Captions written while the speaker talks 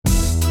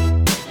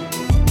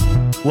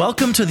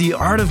Welcome to the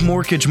Art of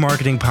Mortgage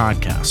Marketing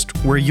podcast,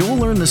 where you'll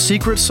learn the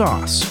secret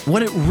sauce,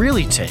 what it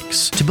really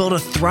takes to build a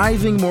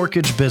thriving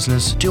mortgage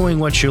business doing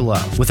what you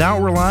love without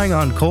relying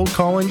on cold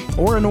calling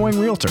or annoying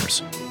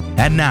realtors.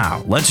 And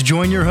now, let's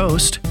join your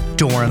host,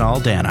 Doran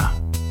Aldana.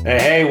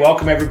 Hey,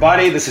 welcome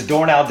everybody. This is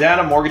Doran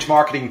Aldana, mortgage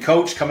marketing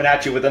coach, coming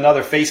at you with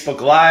another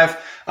Facebook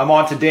Live. I'm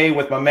on today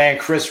with my man,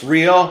 Chris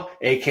Real,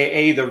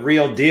 aka The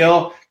Real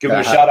Deal. Give him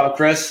a shout out,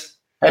 Chris.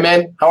 Hey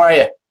man, how are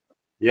you?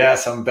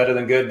 Yes, I'm better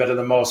than good, better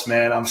than most,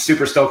 man. I'm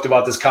super stoked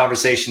about this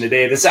conversation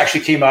today. This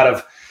actually came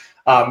out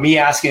of me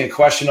asking a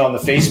question on the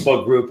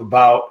Facebook group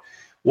about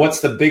what's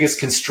the biggest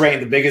constraint,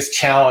 the biggest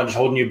challenge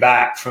holding you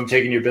back from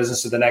taking your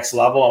business to the next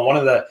level. And one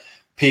of the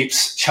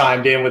peeps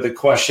chimed in with a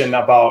question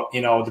about,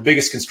 the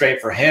biggest constraint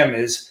for him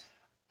is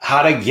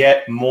how to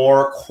get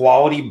more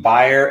quality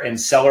buyer and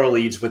seller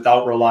leads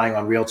without relying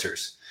on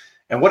realtors.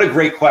 And what a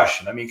great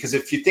question. I mean, because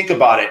if you think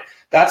about it,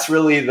 that's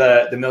really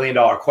the $1 million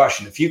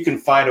question. If you can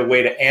find a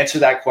way to answer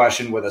that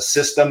question with a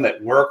system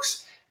that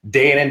works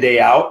day in and day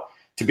out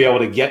to be able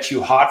to get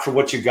you hot for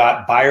what you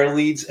got, buyer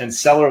leads and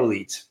seller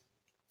leads,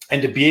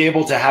 and to be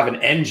able to have an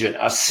engine,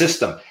 a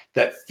system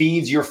that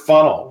feeds your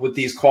funnel with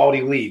these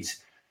quality leads,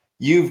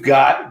 you've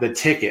got the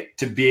ticket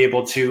to be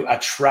able to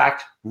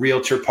attract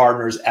realtor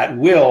partners at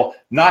will,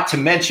 not to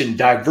mention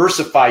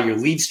diversify your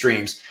lead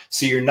streams.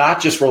 So you're not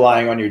just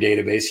relying on your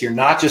database, you're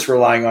not just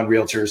relying on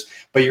realtors,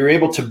 but you're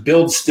able to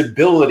build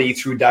stability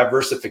through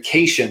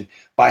diversification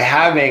by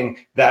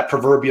having that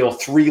proverbial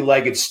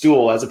three-legged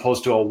stool as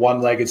opposed to a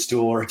one-legged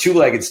stool or a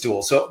two-legged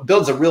stool. So it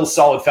builds a real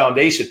solid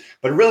foundation.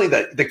 But really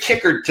the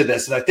kicker to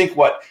this, and I think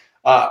what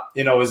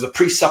is the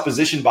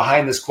presupposition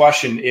behind this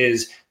question,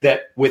 is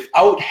that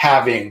without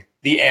having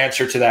the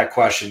answer to that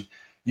question,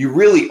 you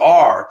really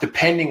are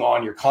depending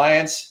on your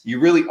clients, you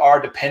really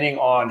are depending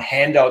on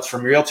handouts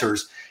from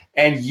realtors,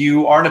 and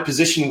you are in a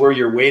position where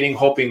you're waiting,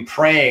 hoping,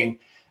 praying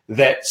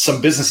that some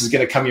business is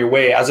going to come your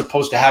way, as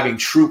opposed to having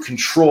true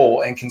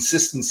control and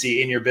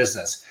consistency in your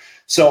business.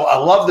 So I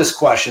love this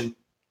question,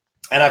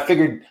 and I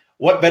figured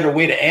what better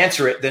way to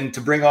answer it than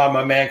to bring on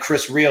my man,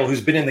 Chris Real,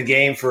 who's been in the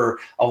game for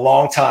a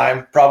long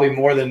time, probably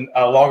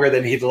longer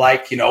than he'd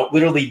like,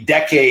 literally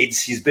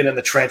decades. He's been in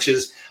the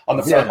trenches on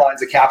the front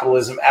lines of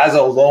capitalism as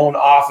a loan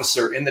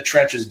officer in the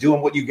trenches,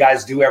 doing what you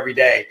guys do every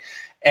day.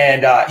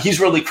 And he's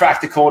really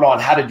cracked the code on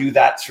how to do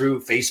that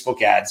through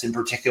Facebook ads in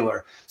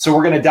particular. So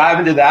we're going to dive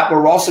into that, but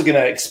we're also going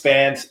to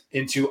expand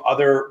into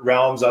other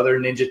realms, other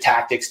ninja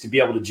tactics to be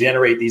able to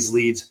generate these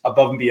leads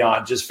above and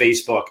beyond just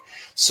Facebook.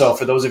 So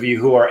for those of you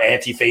who are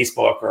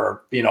anti-Facebook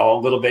or, a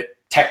little bit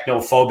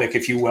technophobic,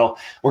 if you will,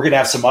 we're going to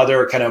have some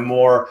other kind of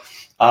more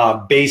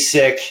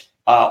basic,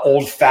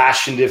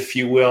 old-fashioned, if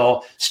you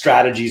will,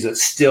 strategies that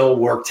still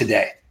work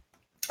today.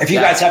 If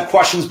you guys have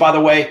questions, by the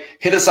way,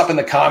 hit us up in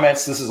the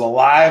comments. This is a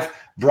live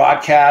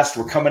broadcast.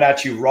 We're coming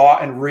at you raw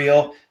and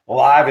real,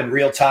 live in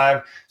real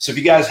time. So if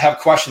you guys have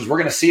questions, we're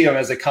going to see them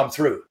as they come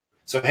through.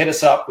 So hit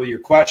us up with your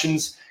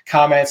questions,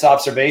 comments,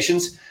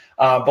 observations.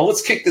 But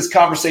let's kick this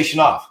conversation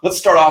off. Let's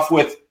start off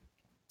with,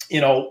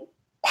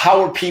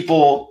 how are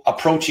people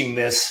approaching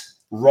this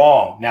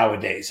wrong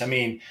nowadays? I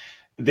mean,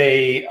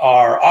 they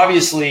are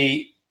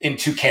obviously in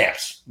two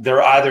camps.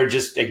 They're either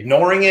just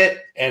ignoring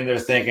it and they're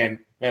thinking,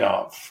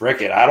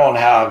 frick it, I don't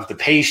have the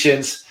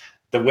patience,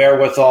 the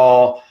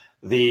wherewithal,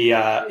 the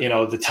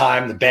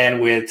time, the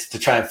bandwidth to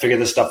try and figure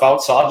this stuff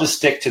out. So I'll just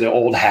stick to the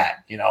old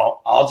hat.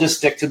 I'll just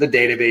stick to the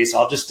database.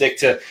 I'll just stick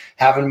to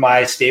having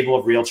my stable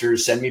of realtors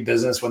send me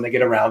business when they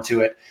get around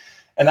to it.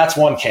 And that's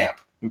one camp.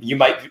 You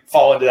might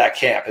fall into that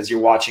camp as you're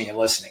watching and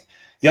listening.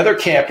 The other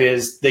camp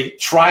is they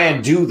try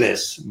and do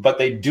this, but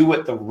they do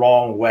it the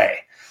wrong way.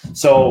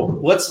 So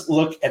let's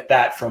look at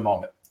that for a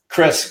moment.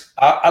 Chris,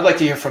 I'd like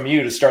to hear from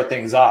you to start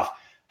things off.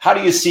 How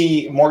do you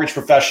see mortgage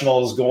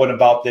professionals going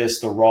about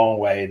this the wrong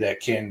way that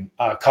can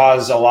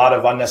cause a lot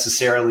of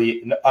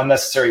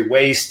unnecessary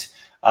waste,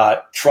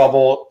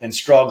 trouble and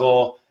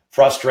struggle,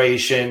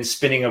 frustration,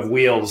 spinning of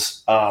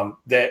wheels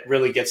that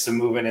really gets them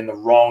moving in the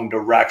wrong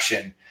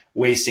direction,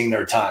 wasting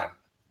their time?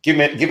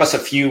 Give us a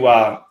few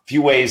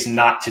ways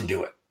not to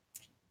do it.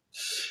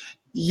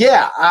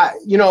 Yeah,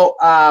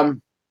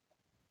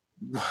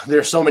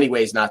 there's so many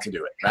ways not to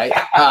do it, right?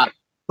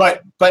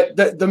 But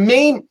the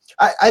main,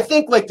 I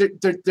think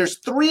there's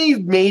three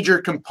major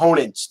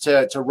components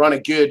to run a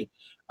good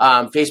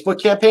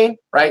Facebook campaign,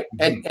 right?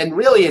 Mm-hmm. And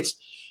really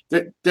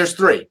there's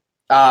three.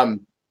 The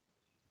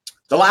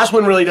last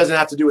one really doesn't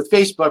have to do with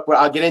Facebook, but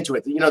I'll get into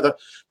it.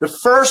 The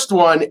first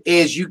one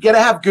is you got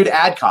to have good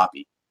ad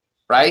copy,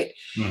 right?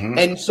 Mm-hmm.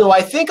 And so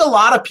I think a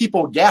lot of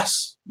people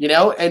guess,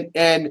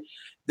 and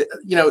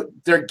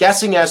they're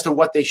guessing as to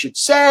what they should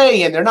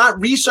say, and they're not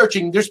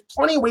researching. There's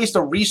plenty of ways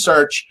to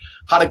research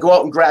how to go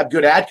out and grab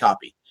good ad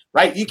copy,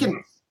 right?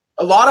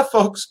 A lot of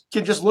folks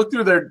can just look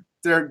through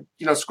their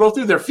scroll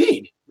through their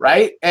feed,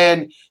 right?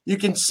 And you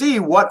can see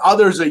what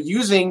others are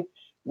using,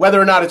 whether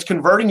or not it's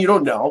converting, you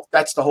don't know.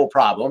 That's the whole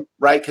problem,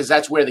 right? Because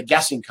that's where the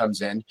guessing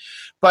comes in.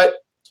 But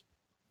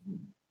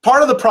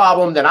part of the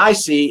problem that I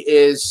see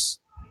is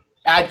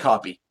ad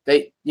copy.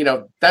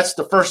 That's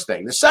the first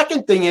thing. The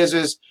second thing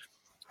is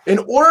in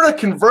order to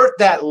convert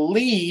that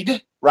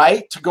lead,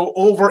 right, to go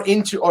over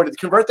into, or to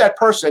convert that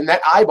person,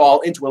 that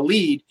eyeball into a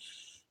lead,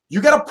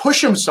 you got to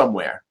push them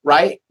somewhere,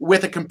 right,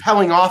 with a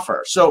compelling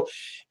offer. So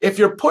if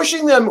you're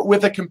pushing them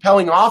with a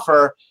compelling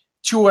offer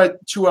to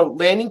a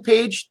landing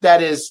page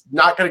that is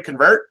not going to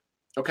convert,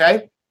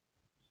 okay,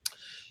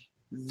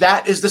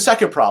 that is the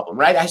second problem,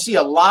 right? I see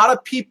a lot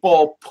of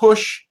people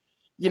push,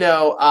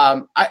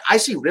 I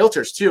see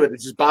realtors too. It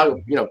just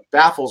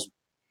baffles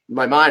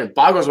my mind. It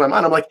boggles my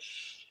mind. I'm like,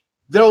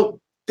 they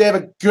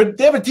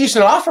have a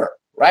decent offer,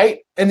 right?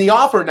 And the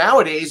offer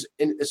nowadays,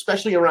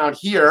 especially around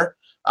here,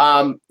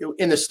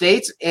 in the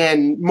States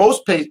and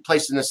most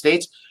places in the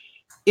States,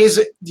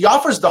 is the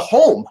offer is the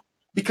home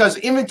because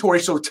inventory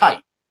is so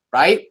tight,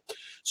 right?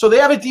 So they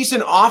have a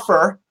decent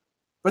offer,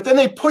 but then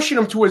they're pushing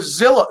them to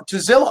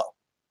Zillow,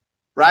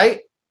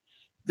 right?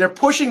 They're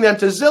pushing them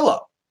to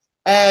Zillow.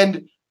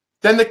 And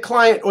then the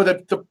client or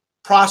the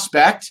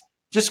prospect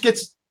just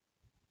gets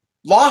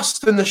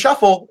lost in the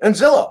shuffle in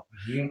Zillow,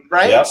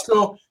 right? Yep.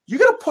 So you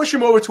got to push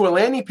them over to a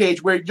landing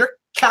page where you're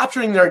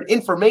capturing their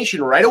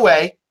information right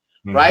away,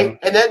 right?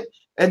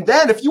 And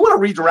then if you want to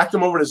redirect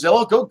them over to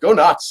Zillow, go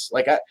nuts.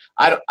 Like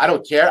I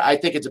don't care. I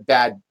think it's a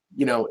bad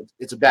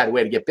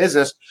way to get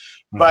business,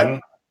 but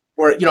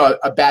or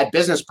a bad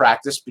business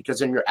practice because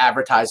then you're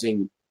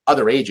advertising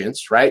other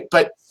agents, right?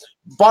 But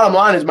bottom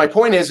line is, my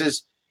point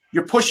is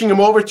you're pushing them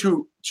over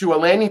to a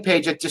landing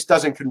page that just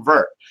doesn't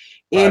convert.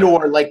 And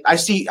or like I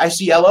see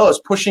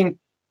LOs pushing,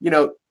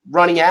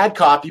 running ad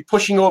copy,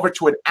 pushing over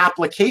to an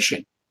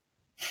application.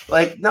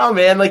 Like, no,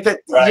 man, like that.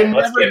 Right.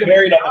 Let's get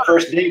married on the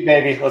first date,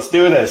 baby. Let's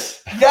do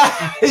this.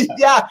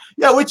 Yeah.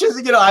 Which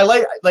is, I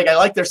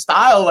like their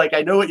style. Like,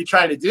 I know what you're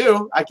trying to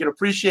do. I can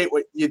appreciate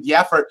the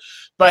effort,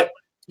 but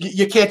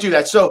you can't do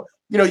that. So,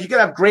 you got to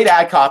have great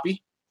ad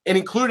copy, and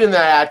included in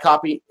that ad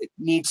copy, it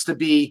needs to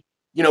be,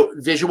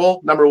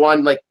 visual. Number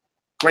one, like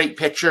great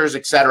pictures,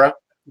 etc.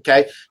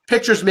 Okay,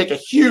 pictures make a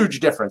huge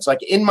difference.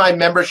 Like in my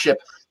membership,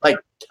 like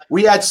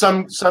we had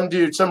some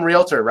dude, some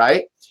realtor,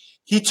 right?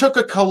 He took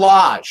a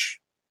collage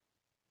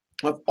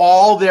of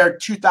all their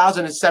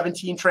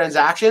 2017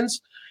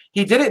 transactions.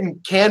 He did it in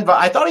Canva.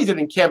 I thought he did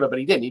it in Canva, but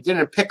he didn't. He did it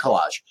in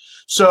PicCollage.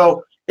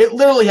 So it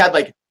literally had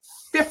like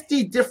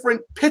 50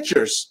 different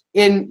pictures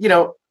in,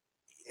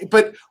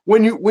 but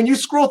when you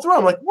scroll through,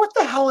 I'm like, what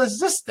the hell is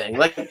this thing?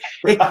 Like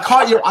it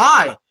caught your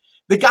eye.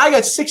 The guy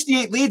got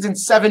 68 leads in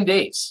 7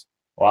 days.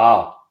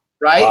 Wow.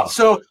 Right. Wow.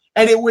 So,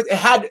 and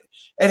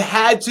it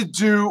had to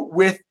do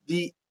with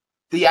the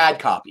ad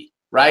copy.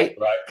 Right.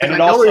 And it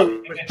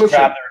also grabbed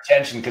their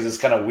attention because it's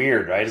kind of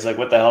weird, right? It's like,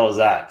 what the hell is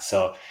that?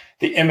 So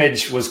the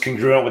image was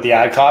congruent with the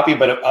ad copy,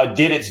 but it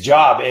did its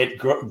job.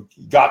 It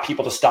got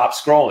people to stop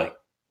scrolling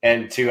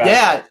and to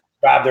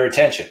grab their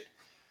attention.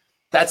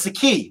 That's the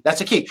key.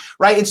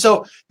 Right. And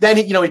so then,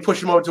 he pushed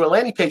them over to a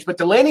landing page, but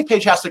the landing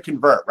page has to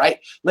convert, right?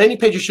 Landing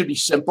pages should be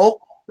simple,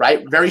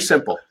 right? Very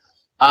simple.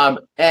 And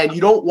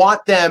you don't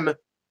want them,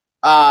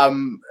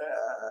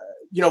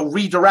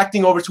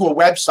 redirecting over to a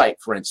website,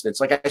 for instance.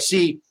 Like I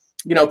see,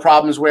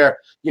 problems where,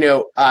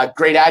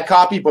 great ad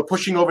copy, but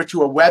pushing over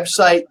to a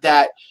website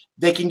that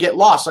they can get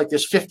lost. Like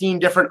there's 15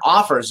 different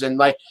offers and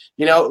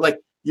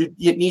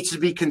it needs to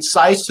be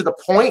concise to the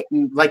point.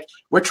 And like,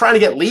 we're trying to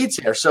get leads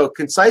here. So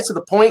concise to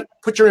the point,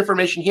 put your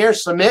information here,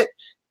 submit,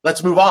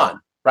 let's move on.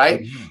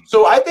 Right. Mm-hmm.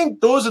 So I think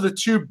those are the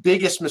two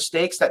biggest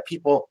mistakes that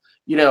people,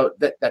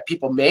 that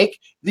people make.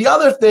 The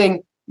other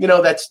thing,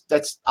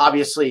 that's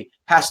obviously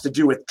has to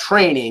do with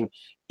training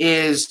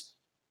is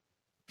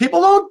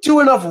people don't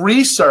do enough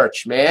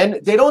research, man.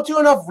 They don't do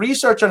enough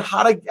research on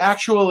how to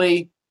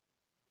actually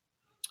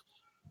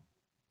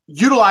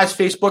utilize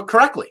Facebook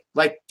correctly.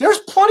 Like there's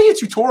plenty of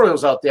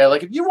tutorials out there.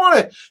 Like if you want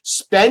to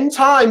spend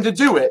time to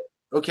do it,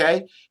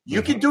 okay,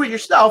 you can do it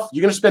yourself.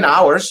 You're going to spend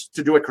hours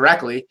to do it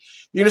correctly.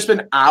 You're going to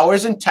spend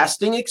hours in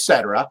testing,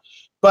 etc.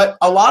 But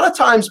a lot of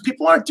times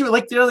people aren't doing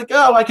like they're like,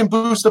 oh, I can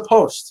boost a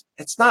post.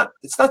 It's not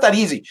that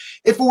easy.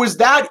 If it was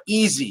that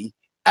easy,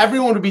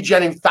 everyone would be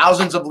generating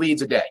thousands of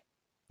leads a day,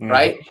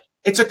 right?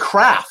 It's a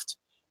craft.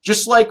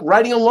 Just like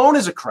writing a loan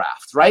is a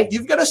craft, right?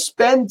 You've got to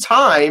spend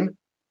time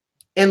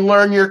and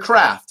learn your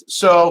craft.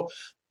 So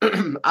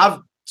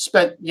I've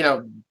spent,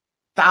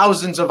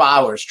 thousands of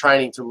hours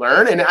trying to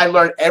learn, and I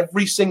learn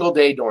every single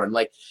day, Doran.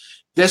 Like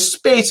this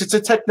space, it's a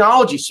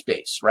technology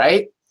space,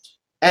 right?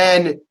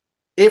 And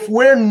if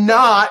we're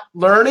not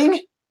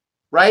learning,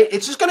 right,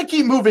 it's just going to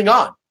keep moving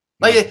on.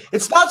 Like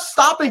it's not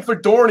stopping for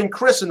Doran and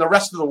Chris and the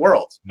rest of the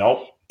world.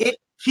 Nope. It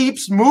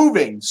keeps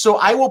moving. So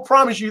I will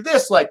promise you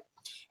this, like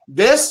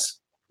this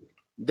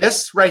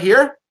right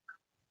here,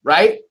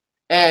 right?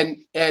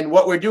 And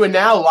what we're doing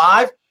now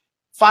live,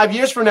 5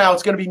 years from now,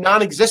 it's going to be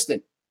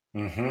non-existent,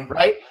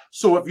 right?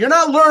 So if you're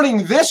not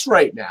learning this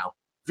right now,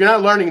 if you're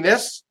not learning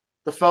this,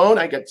 the phone,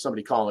 I get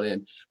somebody calling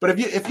in. But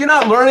if you're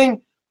not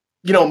learning,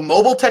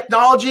 mobile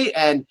technology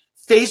and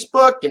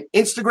Facebook and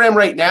Instagram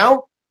right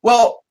now,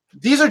 well,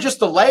 these are just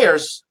the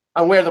layers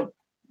on where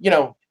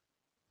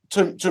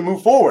to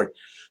move forward.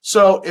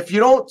 So if you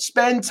don't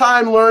spend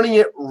time learning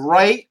it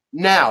right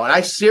now, and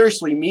I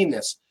seriously mean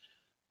this,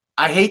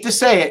 I hate to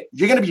say it,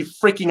 you're going to be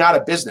freaking out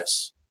of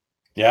business.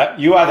 Yeah,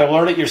 you either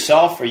learn it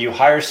yourself or you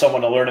hire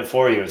someone to learn it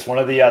for you. It's one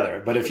or the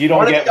other. But if you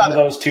don't get one of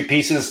those two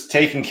pieces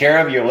taken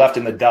care of, you're left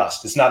in the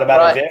dust. It's not a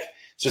matter of if,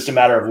 it's just a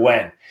matter of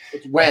when.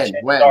 It's when. It's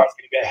going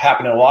to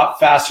happen a lot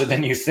faster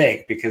than you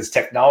think because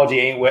technology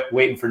ain't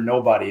waiting for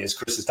nobody, as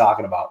Chris is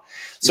talking about.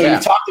 So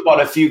you've talked about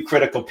a few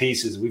critical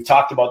pieces. We've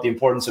talked about the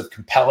importance of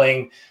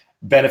compelling,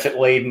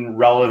 benefit-laden,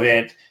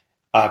 relevant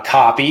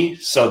copy.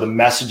 So the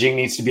messaging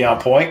needs to be on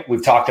point.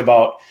 We've talked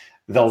about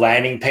the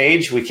landing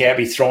page. We can't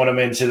be throwing them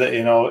into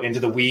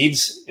the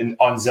weeds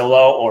on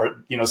Zillow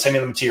or,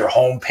 sending them to your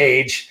home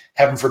page,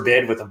 heaven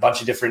forbid, with a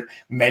bunch of different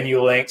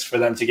menu links for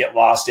them to get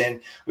lost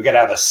in. We got to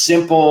have a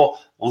simple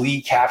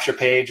lead capture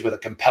page with a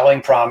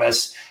compelling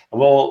promise. And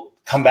we'll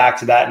come back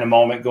to that in a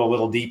moment, go a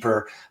little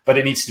deeper, but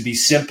it needs to be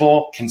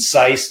simple,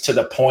 concise, to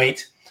the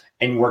point,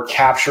 and we're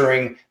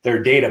capturing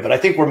their data. But I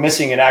think we're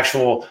missing an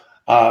actual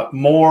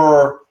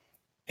more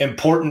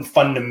important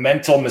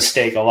fundamental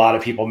mistake a lot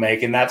of people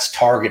make, and that's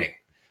targeting.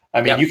 I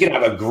mean, you can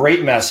have a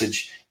great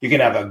message, you can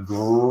have a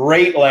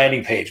great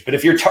landing page, but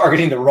if you're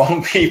targeting the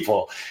wrong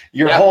people,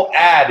 your whole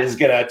ad is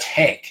going to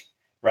tank,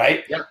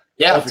 right?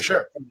 Yeah, for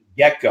sure. From the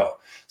get-go.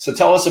 So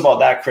tell us about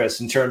that, Chris,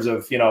 in terms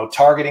of,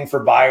 targeting for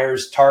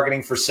buyers,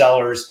 targeting for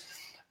sellers.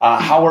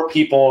 How are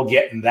people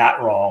getting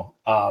that wrong,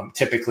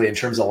 typically, in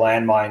terms of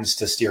landmines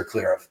to steer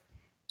clear of?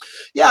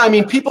 Yeah, I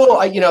mean, people,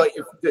 they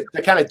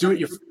kind of do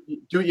it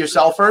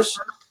yourselfers.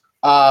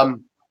 There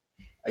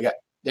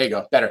you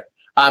go, better.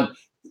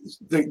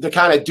 The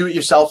kind of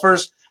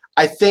do-it-yourselfers,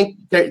 I think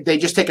they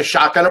just take a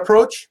shotgun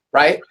approach,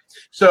 right?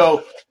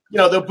 So,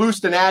 they'll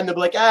boost an ad and they'll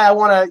be like, I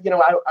want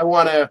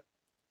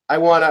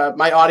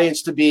my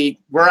audience to be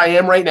where I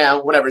am right now,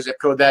 whatever zip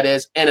code that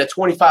is, and a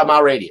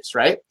 25-mile radius,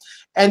 right?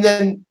 And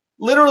then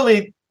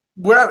literally,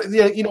 wherever,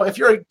 if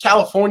you're in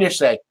California,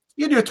 say,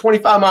 you do a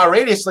 25-mile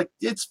radius, like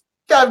it's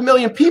 5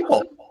 million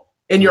people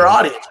in your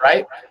audience,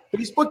 right?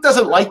 Facebook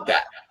doesn't like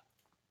that.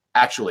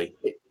 Actually,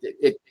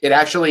 it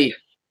actually,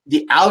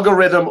 the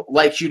algorithm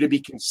likes you to be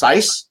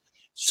concise.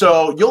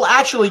 So you'll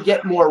actually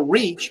get more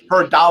reach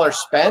per dollar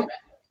spent.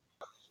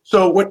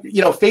 So what,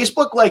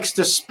 Facebook likes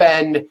you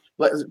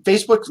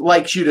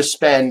to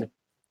spend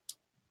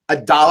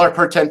 $1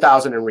 per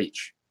 10,000 in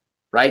reach,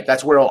 right?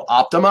 That's where it'll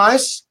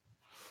optimize.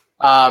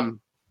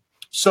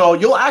 So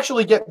you'll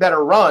actually get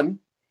better run,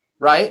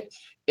 right?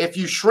 If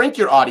you shrink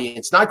your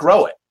audience, not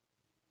grow it.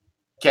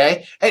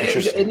 Okay. And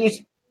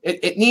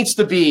it needs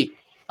to be,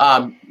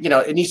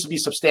 it needs to be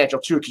substantial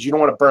too, because you don't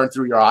want to burn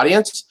through your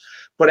audience.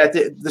 But at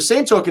the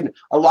same token,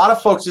 a lot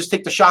of folks just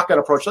take the shotgun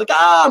approach. Like,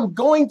 I'm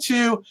going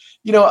to,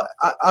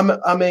 I'm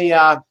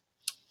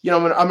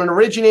an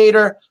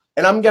originator,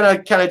 and I'm going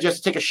to kind of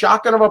just take a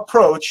shotgun of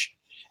approach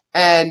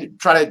and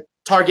try to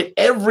target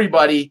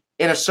everybody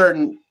in a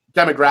certain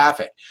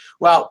demographic.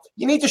 Well,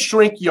 you need to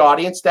shrink your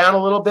audience down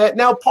a little bit.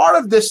 Now,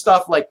 part of this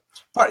stuff,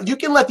 you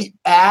can let the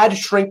ad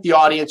shrink the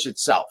audience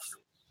itself,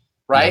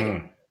 right?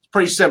 Mm-hmm. It's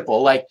pretty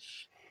simple. Like,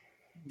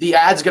 the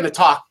ad's going to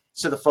talk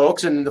to the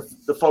folks, and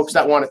the folks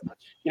that want to,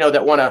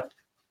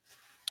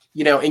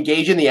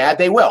 engage in the ad,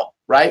 they will,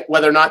 right?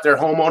 Whether or not they're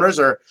homeowners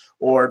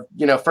or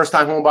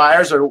first-time home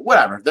buyers or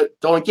whatever,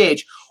 they'll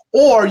engage.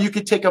 Or you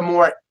could take a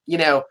more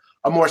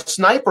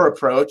sniper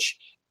approach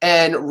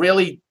and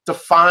really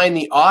define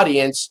the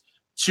audience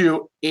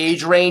to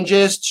age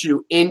ranges,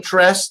 to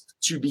interest,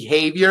 to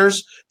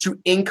behaviors, to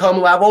income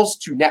levels,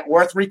 to net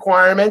worth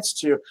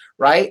requirements,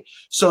 right?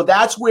 So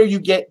that's where you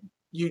get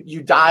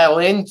you dial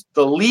in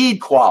the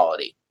lead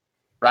quality,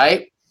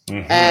 right?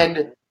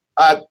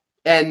 Mm-hmm.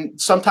 And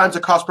sometimes the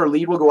cost per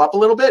lead will go up a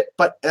little bit,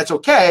 but that's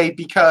okay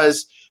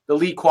because the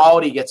lead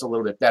quality gets a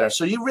little bit better.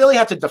 So you really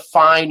have to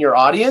define your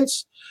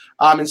audience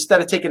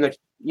instead of taking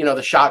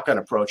the shotgun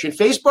approach. And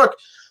Facebook,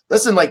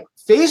 listen, like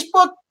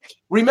Facebook,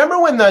 remember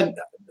when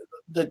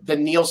the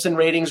Nielsen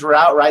ratings were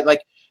out, right?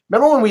 Like,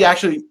 remember when we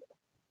actually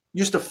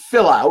used to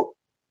fill out,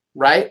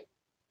 right?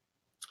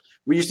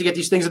 We used to get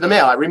these things in the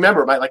mail. I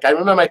remember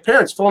my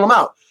parents filling them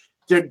out.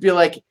 There'd be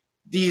like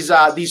these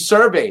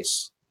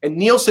surveys, and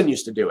Nielsen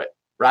used to do it,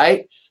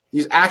 right?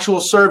 These actual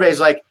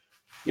surveys, like,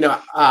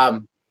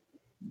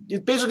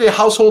 basically a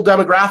household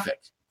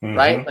demographic, mm-hmm.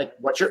 right? Like,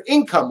 what's your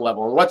income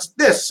level, and what's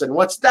this, and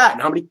what's that,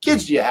 and how many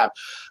kids do you have?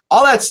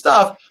 All that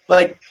stuff.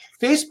 Like,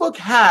 Facebook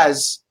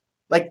has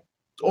like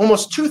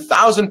almost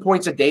 2,000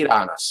 points of data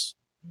on us,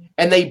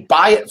 and they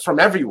buy it from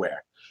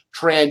everywhere.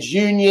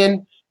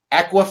 TransUnion,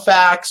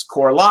 Equifax,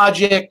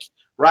 CoreLogic,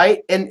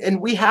 right?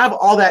 And we have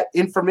all that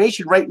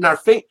information right in our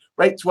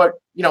right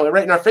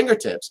in our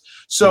fingertips.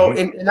 So,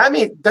 mm-hmm. and I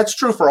mean, that's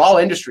true for all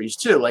industries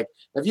too. Like,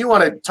 if you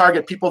want to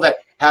target people that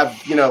have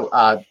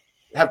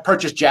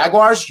purchased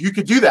Jaguars, you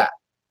could do that,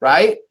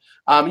 right?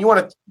 You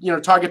want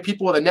to, target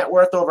people with a net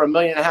worth over $1.5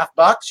 million,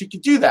 you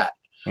could do that.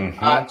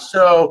 Mm-hmm.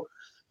 So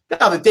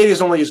now the data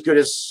is only as good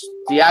as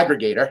the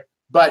aggregator,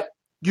 but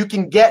you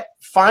can get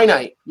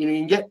finite, you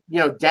can get,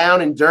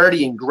 down and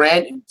dirty and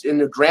in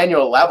the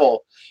granular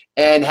level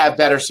and have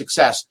better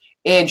success.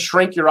 and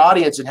shrink your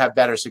audience and have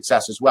better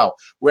success as well,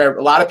 where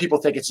a lot of people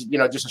think it's,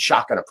 just a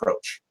shotgun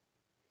approach.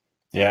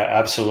 Yeah,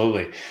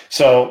 absolutely.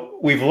 So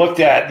we've looked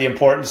at the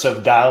importance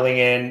of dialing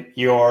in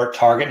your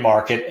target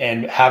market,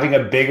 and having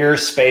a bigger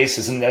space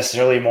isn't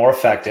necessarily more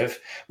effective.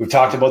 We've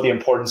talked about the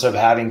importance of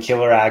having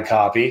killer ad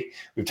copy.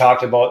 We've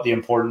talked about the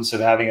importance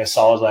of having a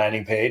solid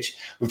landing page.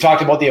 We've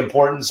talked about the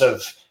importance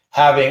of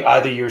having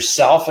either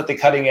yourself at the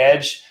cutting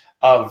edge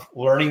of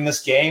learning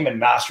this game and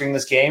mastering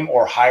this game,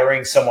 or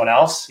hiring someone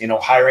else,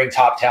 hiring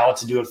top talent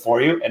to do it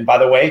for you. And by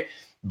the way,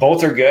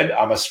 both are good.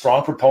 I'm a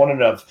strong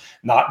proponent of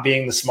not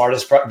being the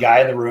smartest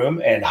guy in the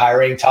room and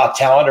hiring top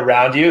talent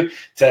around you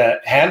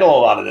to handle a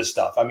lot of this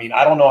stuff. I mean,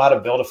 I don't know how to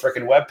build a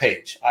freaking web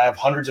page. I have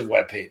hundreds of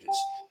web pages.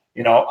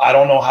 I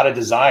don't know how to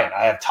design.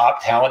 I have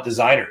top talent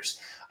designers.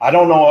 I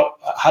don't know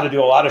how to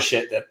do a lot of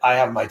shit that I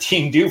have my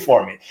team do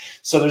for me.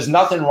 So there's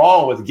nothing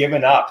wrong with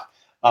giving up,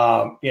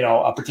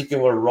 a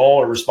particular role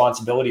or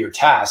responsibility or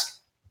task.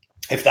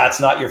 If that's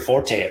not your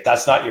forte, if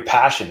that's not your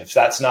passion, if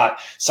that's not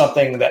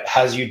something that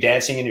has you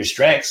dancing in your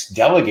strengths,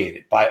 delegate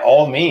it by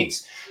all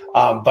means.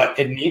 But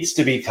it needs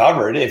to be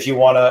covered if you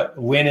want to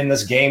win in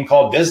this game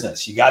called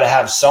business. You got to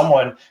have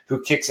someone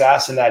who kicks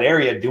ass in that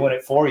area doing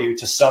it for you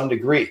to some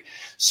degree.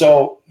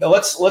 So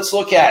let's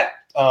look at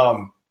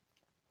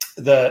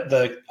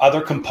the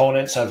other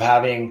components of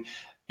having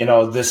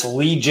this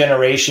lead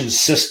generation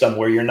system,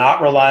 where you're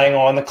not relying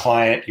on the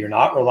client, you're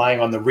not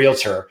relying on the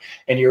realtor,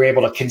 and you're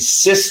able to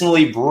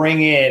consistently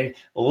bring in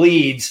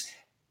leads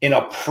in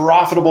a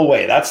profitable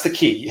way. That's the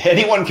key.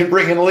 Anyone can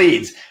bring in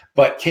leads,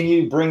 but can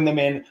you bring them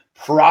in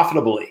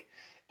profitably?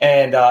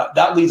 And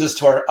that leads us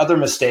to our other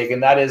mistake,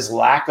 and that is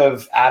lack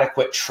of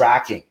adequate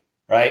tracking,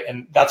 right?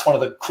 And that's one of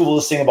the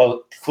coolest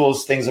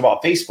things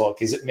about Facebook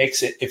is it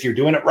makes it, if you're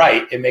doing it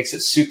right, it makes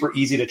it super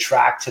easy to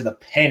track to the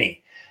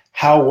penny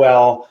how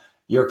well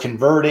you're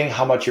converting,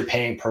 how much you're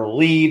paying per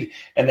lead,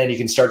 and then you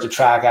can start to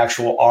track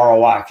actual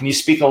ROI. Can you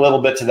speak a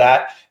little bit to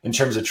that in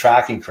terms of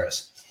tracking,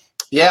 Chris?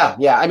 Yeah.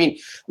 I mean,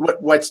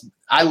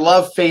 I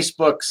love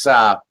Facebook's,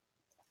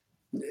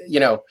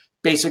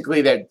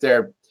 basically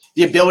the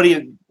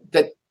ability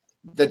that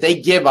they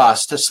give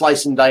us to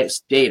slice and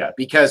dice data,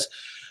 because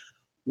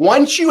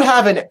once you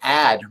have an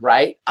ad,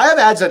 right? I have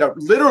ads that are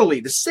literally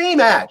the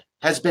same ad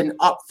has been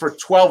up for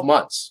 12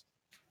 months,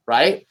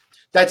 right?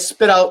 That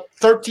spit out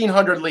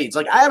 1,300 leads.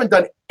 Like, I haven't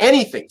done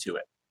anything to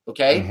it.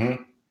 Okay.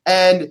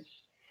 Mm-hmm.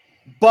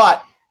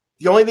 But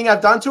the only thing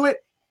I've done to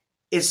it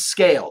is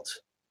scaled,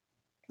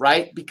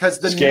 right? Because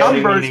the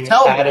numbers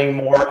tell me.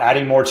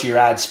 Adding more to your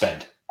ad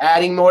spend.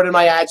 Adding more to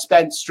my ad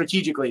spend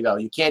strategically, though.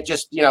 You can't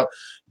just, a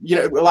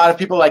lot of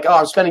people are like, oh,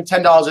 I'm spending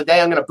 $10 a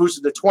day. I'm going to boost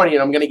it to 20,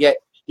 and I'm going to get,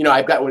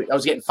 I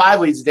was getting 5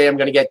 leads a day. I'm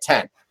going to get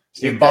 10.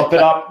 So you bump it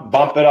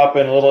up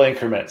in little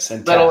increments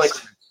and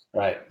test.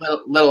 Right.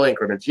 Little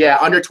increments. Yeah.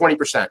 Under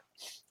 20%,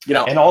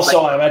 And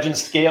also I imagine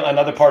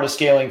another part of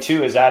scaling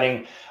too is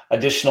adding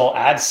additional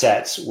ad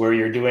sets where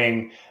you're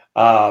doing,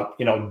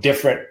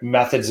 different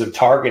methods of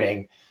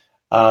targeting.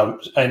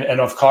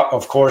 And of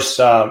course,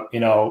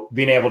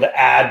 being able to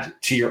add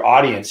to your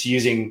audience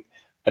using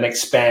an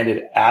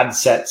expanded ad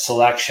set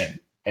selection.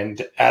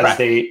 And as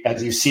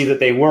you see that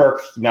they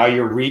work, now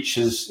your reach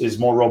is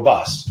more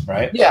robust,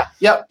 right? Yeah.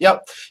 Yep.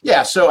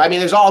 Yeah. So, I mean,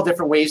 there's all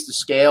different ways to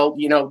scale,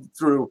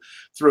 through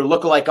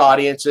lookalike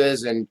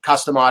audiences and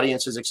custom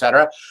audiences, et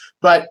cetera.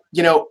 But,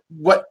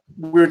 what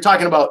we were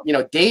talking about,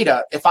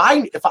 data, if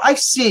I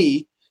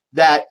see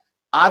that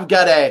I've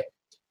got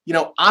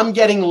I'm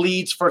getting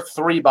leads for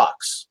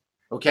 $3,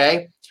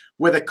 okay,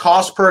 with a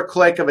cost per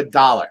click of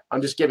 $1.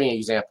 I'm just giving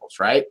examples,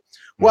 right?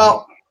 Mm-hmm.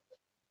 Well,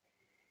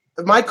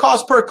 if my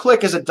cost per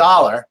click is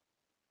 $1,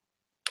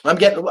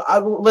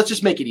 let's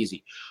just make it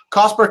easy.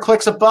 Cost per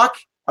click's $1.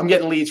 I'm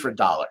getting leads for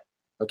 $1.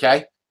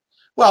 Okay.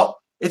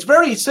 Well, it's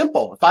very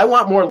simple. If I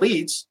want more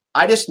leads,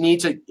 I just need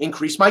to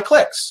increase my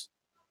clicks.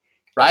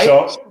 Right.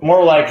 So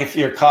more like if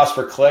your cost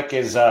per click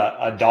is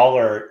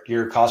 $1,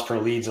 your cost per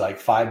lead's like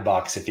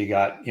 $5 if you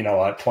got, a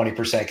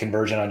 20%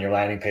 conversion on your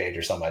landing page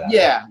or something like that.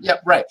 Yeah. Yeah.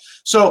 Right.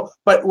 So,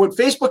 but what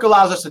Facebook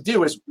allows us to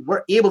do is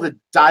we're able to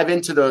dive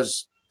into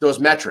those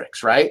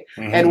metrics, right?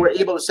 Mm-hmm. And we're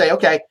able to say,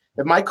 okay,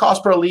 if my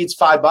cost per lead's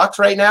 $5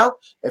 right now,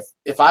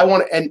 if I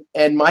want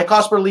and my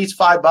cost per lead's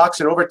 $5,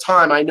 and over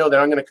time I know that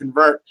I'm going to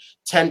convert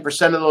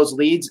 10% of those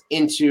leads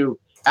into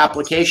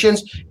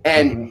applications,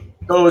 and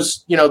mm-hmm.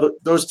 those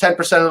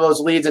 10% of those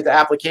leads into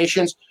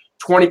applications,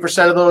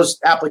 20% of those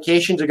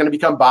applications are going to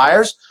become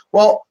buyers.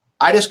 Well,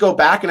 I just go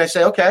back and I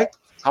say, okay,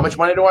 how much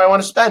money do I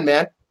want to spend,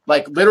 man?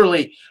 Like,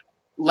 literally,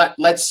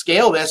 let's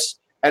scale this,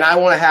 and I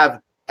want to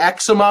have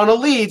X amount of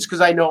leads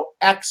because I know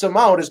X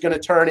amount is going to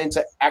turn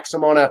into X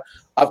amount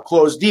of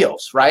closed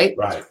deals, right?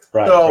 Right.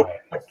 So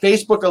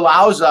Facebook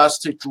allows us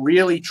to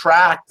really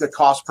track the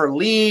cost per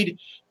lead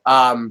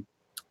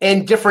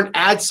and different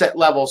ad set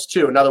levels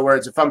too. In other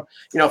words, if I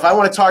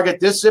want to target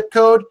this zip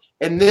code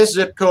and this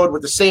zip code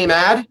with the same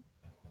ad,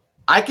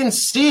 I can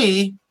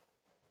see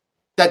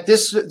that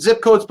this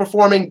zip code's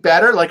performing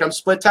better. Like, I'm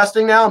split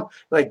testing now.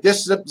 Like,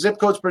 this zip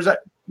code's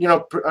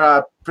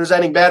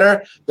presenting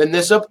better than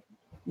this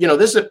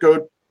this zip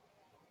code,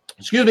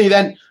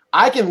 then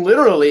I can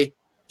literally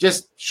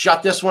just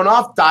shut this one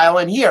off, dial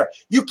in here.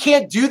 You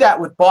can't do that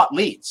with bought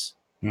leads.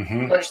 Mm-hmm.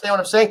 You understand what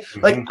I'm saying? Mm-hmm.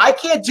 Like, I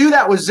can't do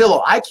that with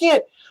Zillow. I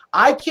can't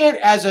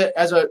as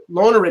a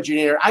loan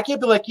originator, I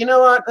can't be like, you know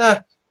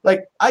what?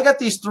 Like, I got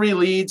these 3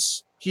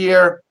 leads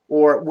here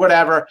or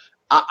whatever.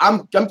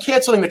 I'm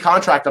canceling the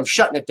contract. I'm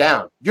shutting it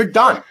down. You're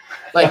done.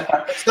 Like,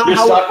 it's not you're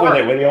how stuck it with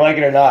it, whether you like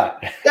it or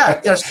not. Yeah,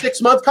 a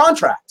 6-month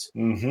contract.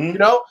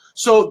 Mm-hmm.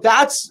 So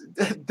that's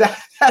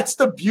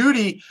the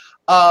beauty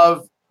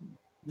of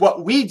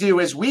what we do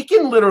is we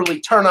can literally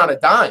turn on a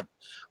dime.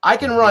 I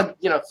can run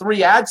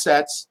 3 ad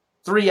sets,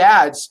 3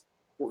 ads.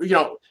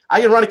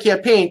 I can run a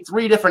campaign,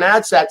 3 different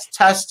ad sets,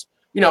 test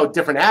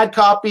different ad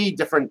copy,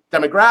 different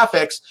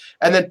demographics,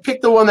 and then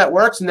pick the one that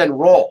works and then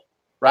roll.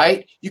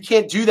 Right? You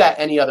can't do that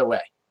any other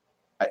way.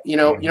 You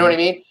know what I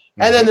mean?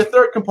 Mm-hmm. And then the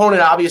third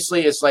component,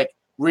 obviously, is like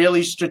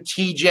really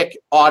strategic,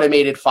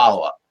 automated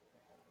follow-up,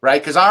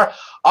 right? Because our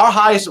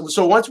highest,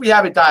 so once we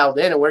have it dialed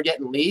in and we're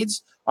getting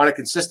leads on a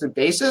consistent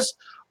basis,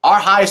 our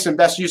highest and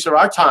best use of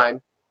our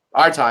time,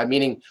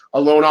 meaning a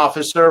loan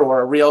officer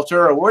or a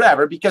realtor or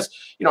whatever, because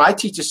I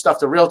teach this stuff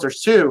to realtors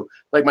too,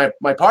 like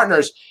my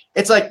partners.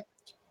 It's like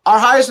our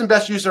highest and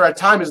best use of our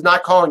time is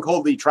not calling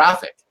cold lead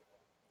traffic.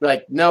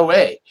 Like, no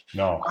way.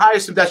 No. The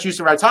highest and best use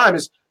of our time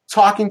is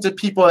talking to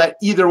people that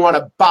either want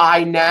to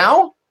buy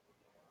now,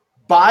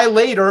 buy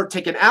later,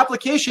 take an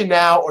application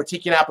now, or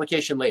take an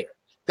application later.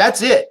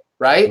 That's it,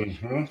 right?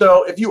 Mm-hmm.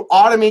 So if you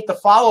automate the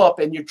follow-up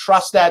and you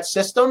trust that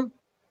system,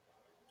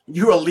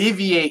 you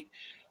alleviate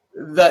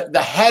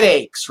the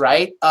headaches,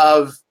 right,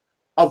 of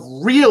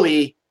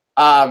really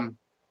I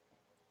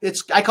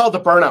call it the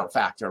burnout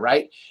factor,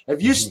 right?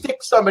 If you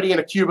stick somebody in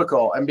a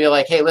cubicle and be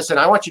like, hey, listen,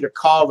 I want you to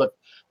call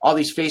all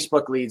these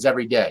Facebook leads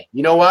every day.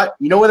 You know what?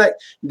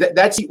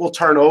 That seat will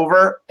turn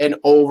over and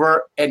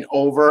over and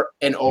over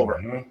and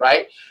over,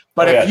 right?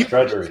 But if you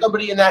put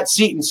somebody in that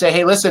seat and say,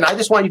 hey, listen, I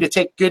just want you to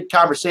take good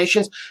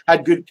conversations,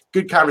 had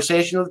good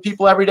conversation with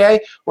people every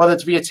day, whether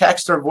it's via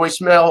text or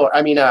voicemail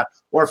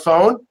or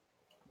phone,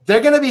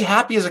 they're going to be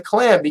happy as a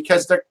clam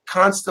because they're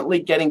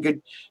constantly having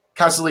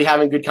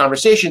good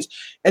conversations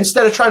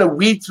instead of trying to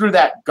weed through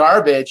that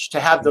garbage to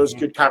have those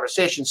good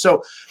conversations.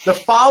 So the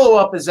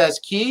follow-up is as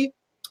key.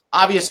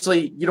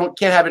 Obviously,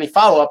 can't have any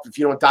follow-up if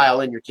you don't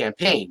dial in your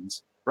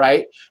campaigns,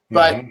 right?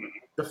 But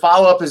the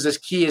follow-up is as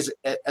key as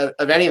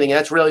of anything. And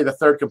that's really the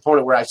third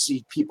component where I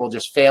see people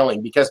just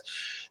failing because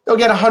they'll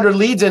get 100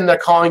 leads and they're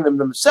calling them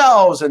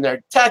themselves and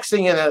they're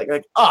texting and they're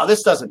like, oh,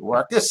 this doesn't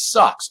work. This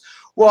sucks.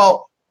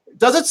 Well,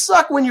 does it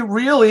suck when you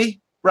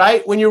really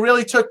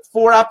took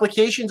 4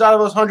 applications out of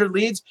those 100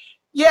 leads?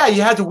 Yeah,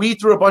 you had to weed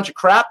through a bunch of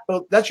crap,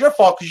 but that's your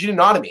fault because you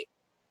didn't automate.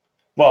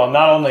 Well,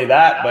 not only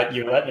that, but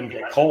you let them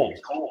get cold.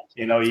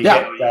 You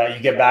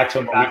get back to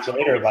them a week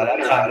later. By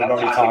that time, they've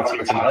already talked to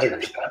your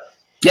competitors.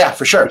 Yeah,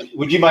 for sure.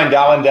 Would you mind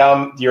dialing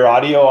down your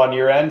audio on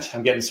your end?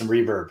 I'm getting some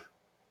reverb.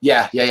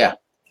 Yeah.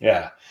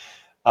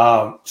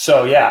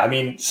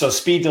 So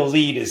speed to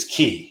lead is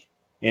key.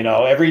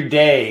 Every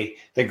day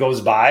that goes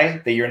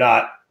by that you're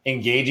not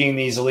engaging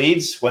these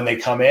leads when they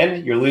come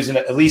in, you're losing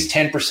at least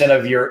 10%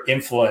 of your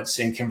influence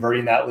in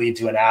converting that lead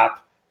to an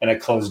app and a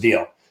closed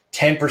deal.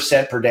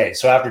 10% per day.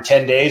 So after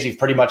 10 days, you've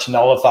pretty much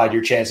nullified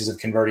your chances of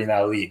converting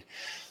that lead.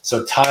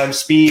 So time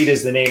speed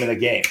is the name of the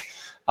game.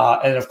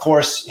 And of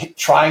course,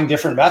 trying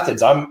different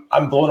methods.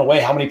 I'm blown away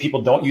how many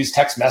people don't use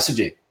text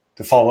messaging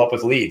to follow up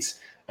with leads.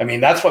 I mean,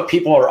 that's what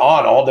people are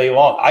on all day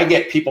long. I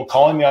get people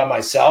calling me on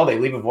my cell. They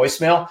leave a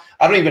voicemail.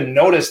 I don't even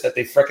notice that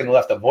they freaking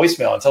left a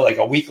voicemail until like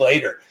a week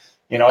later.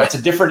 It's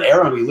a different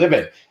era we live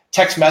in.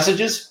 Text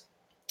messages,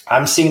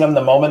 I'm seeing them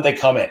the moment they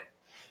come in.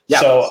 Yeah.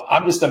 So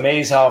I'm just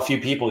amazed how a few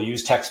people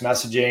use text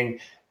messaging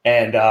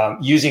and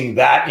using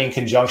that in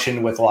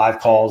conjunction with live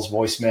calls,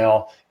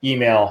 voicemail,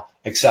 email,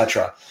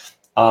 etc.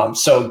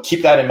 So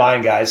keep that in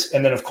mind, guys.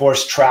 And then, of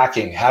course,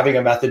 tracking, having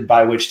a method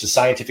by which to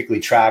scientifically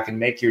track and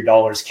make your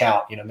dollars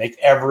count, make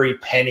every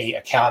penny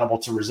accountable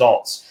to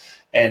results.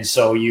 And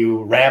so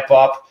you ramp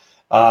up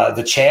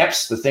the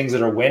champs, the things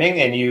that are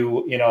winning, and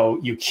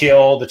you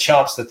kill the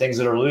chumps, the things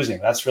that are losing.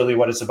 That's really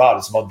what it's about.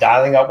 It's about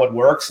dialing up what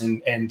works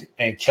and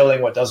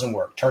killing what doesn't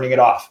work, turning it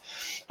off.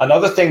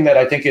 Another thing that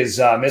I think is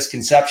a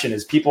misconception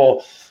is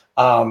people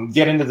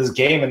get into this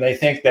game and they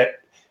think that,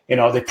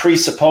 they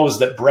presuppose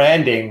that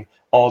branding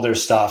all their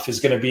stuff is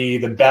going to be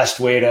the best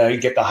way to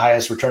get the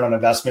highest return on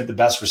investment, the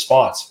best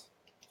response.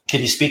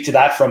 Can you speak to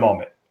that for a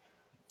moment?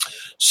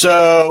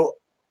 So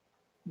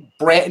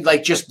brand,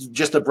 like just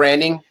the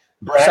branding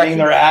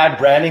their ad,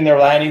 branding their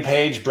landing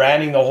page,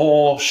 branding the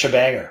whole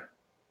shebanger.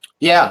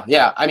 Yeah.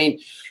 I mean,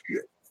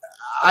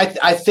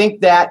 I think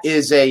that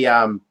is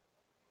I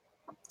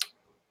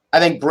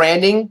think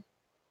branding.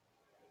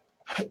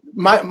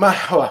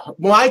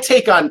 My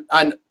take on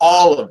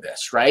all of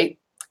this, right,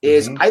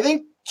 is I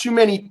think too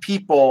many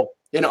people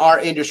in our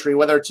industry,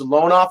 whether it's a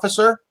loan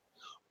officer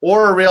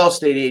or a real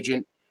estate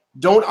agent,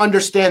 don't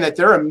understand that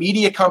they're a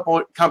media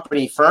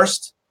company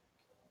first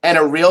and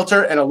a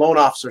realtor and a loan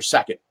officer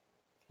second.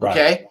 Right.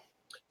 Okay.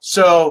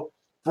 So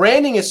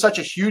branding is such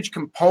a huge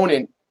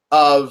component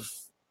of,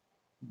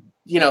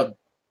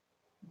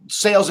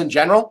 sales in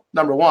general,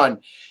 number one.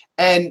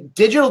 And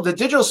the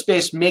digital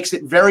space makes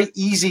it very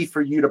easy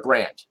for you to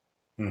brand.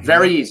 Mm-hmm.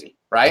 Very easy,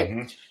 right?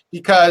 Mm-hmm.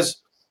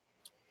 Because,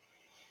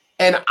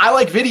 and I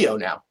like video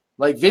now.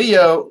 Like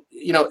video,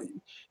 a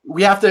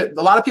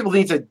lot of people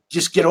need to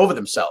just get over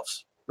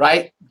themselves,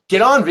 right?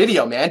 Get on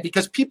video, man,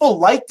 because people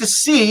like to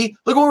see,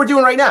 look what we're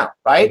doing right now,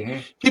 right? Mm-hmm.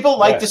 People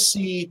like to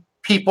see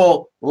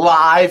people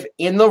live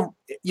in the,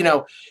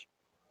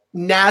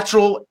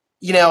 natural,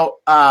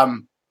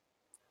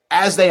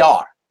 as they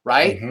are,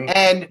 right? Mm-hmm.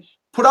 And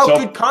put out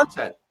good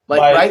content.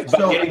 By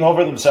getting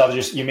over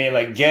themselves, you mean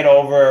like get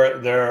over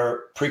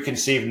their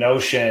preconceived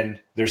notion,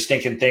 their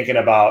stinking thinking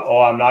about,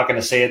 oh, I'm not going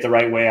to say it the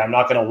right way. I'm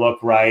not going to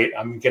look right.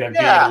 I'm going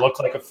to look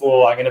like a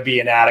fool. I'm going to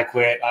be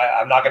inadequate.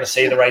 I'm not going to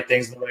say the right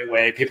things the right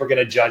way. People are going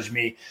to judge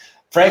me.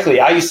 Frankly,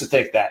 I used to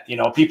think that,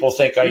 people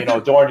think,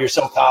 Dorn, you're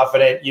so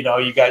confident, you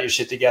got your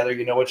shit together.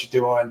 You know what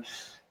you're doing.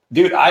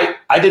 Dude, I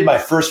did my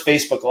first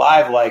Facebook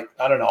Live,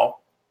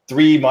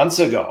 3 months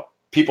ago.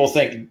 People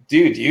think,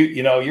 dude,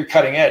 you're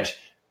cutting edge.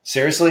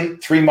 Seriously,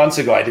 3 months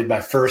ago, I did my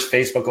first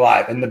Facebook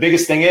Live. And the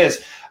biggest thing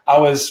is I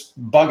was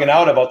bugging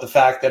out about the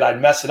fact that I'd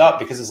mess it up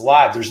because it's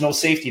live. There's no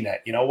safety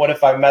net. What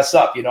if I mess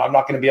up? I'm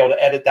not going to be able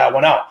to edit that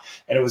one out.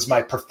 And it was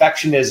my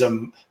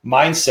perfectionism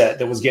mindset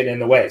that was getting in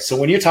the way. So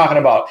when you're talking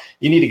about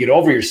you need to get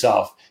over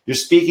yourself, you're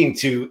speaking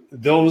to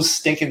those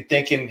stinking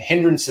thinking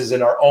hindrances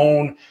in our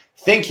own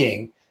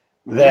thinking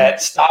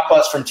that stop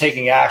us from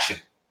taking action.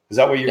 Is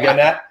that what you're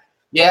getting at?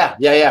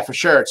 Yeah, for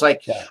sure. It's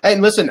like,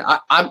 and listen,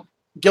 I'm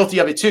guilty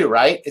of it too,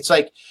 right? It's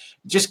like,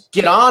 just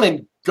get on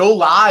and go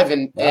live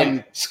and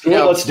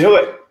let's do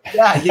it.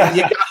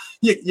 Yeah,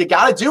 you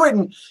got to do it.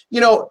 And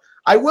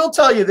I will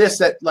tell you this,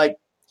 that like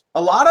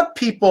a lot of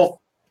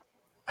people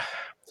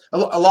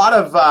in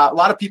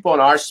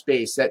our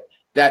space that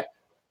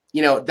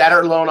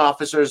are loan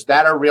officers,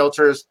 that are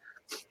realtors,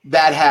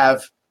 that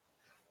have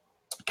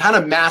kind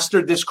of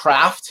mastered this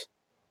craft.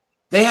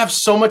 They have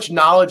so much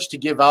knowledge to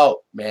give out,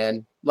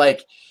 man.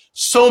 Like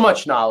so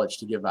much knowledge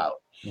to give out.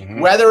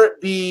 Mm-hmm. Whether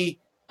it be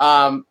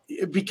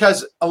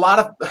because a lot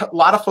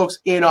of folks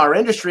in our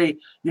industry,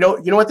 you know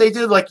what they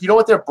do? Like,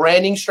 what their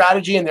branding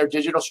strategy and their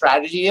digital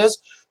strategy is?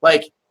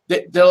 Like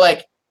they're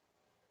like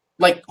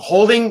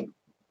holding,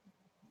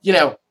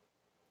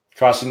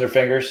 crossing their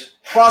fingers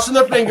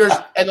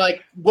and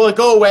like, will it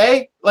go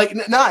away? Like,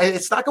 no,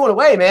 it's not going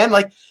away, man.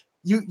 Like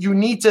you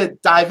need to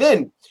dive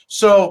in.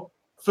 So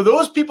for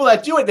those people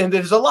that do it, and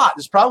there's a lot,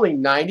 there's probably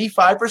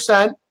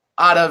 95%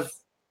 out of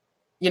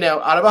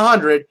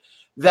 100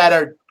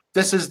 that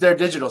this is their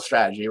digital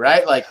strategy,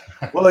 right? Like,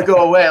 will it go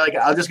away? Like,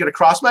 I'm just going to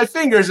cross my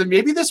fingers and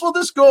maybe this will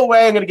just go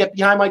away. I'm going to get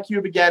behind my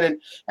cube again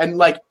and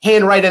like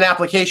handwrite an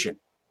application,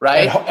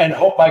 right? And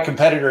hope my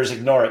competitors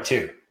ignore it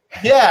too.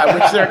 Yeah,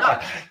 which they're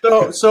not.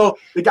 So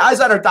the guys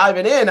that are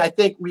diving in, I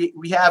think we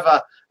have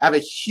a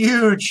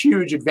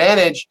huge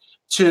advantage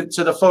to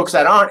the folks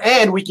that aren't,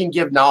 and we can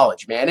give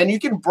knowledge, man. And you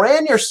can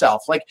brand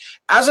yourself like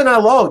as an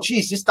LO.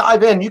 Geez, just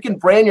dive in. You can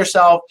brand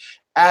yourself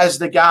as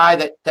the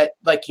guy that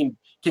like can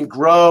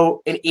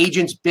grow an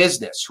agent's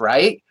business,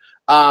 right?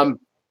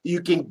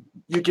 You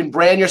can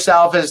brand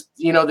yourself as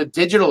the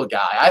digital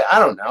guy. I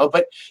don't know,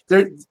 but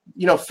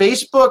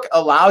Facebook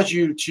allows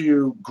you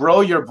to grow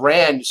your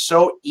brand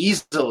so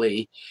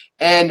easily.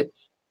 And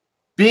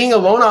being a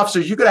loan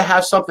officer, you got to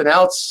have something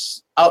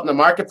else out in the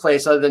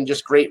marketplace other than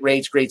just great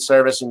rates, great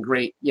service, and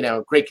great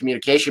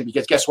communication.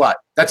 Because guess what?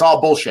 That's all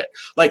bullshit.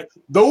 Like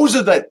those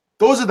are the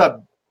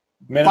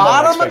minimum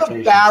bottom of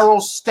the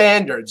barrel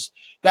standards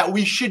that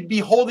we should be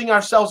holding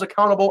ourselves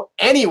accountable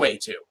anyway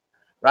to,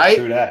 right?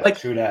 True that. Like,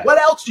 true that.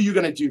 What else are you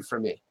going to do for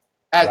me?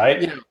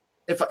 Right.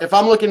 If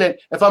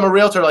I'm a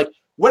realtor, like,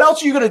 what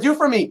else are you going to do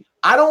for me?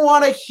 I don't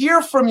want to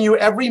hear from you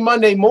every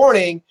Monday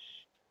morning.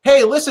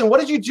 Hey, listen, what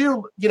did you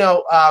do?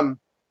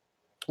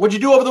 What'd you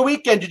do over the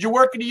weekend? Did you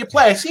work or did you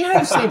play? I see you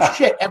the same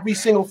shit every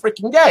single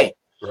freaking day.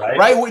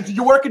 Right? Did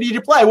you work or did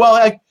you play?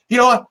 Well,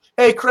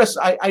 hey, Chris,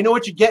 I know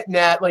what you're getting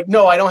at. Like,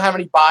 no, I don't have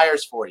any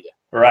buyers for you.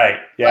 Right.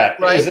 Yeah.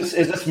 Right? Is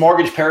this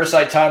mortgage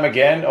parasite time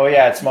again? Oh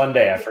yeah, it's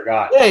Monday. I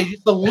forgot. Yeah,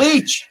 he's the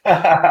leech.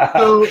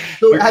 So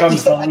Here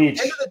comes the leech.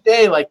 At the end of the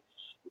day, like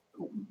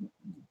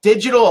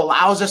digital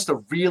allows us to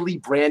really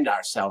brand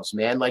ourselves,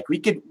 man. Like we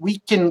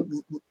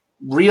can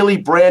really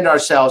brand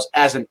ourselves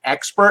as an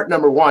expert,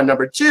 number one.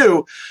 Number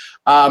two,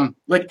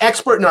 like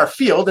expert in our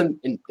field, in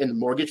the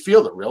mortgage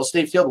field, the real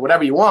estate field,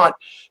 whatever you want.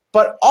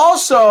 But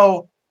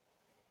also,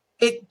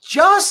 it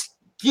just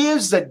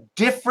gives a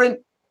different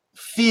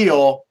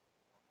feel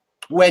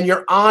when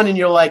you're on and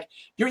you're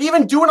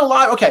even doing a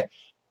lot. Okay,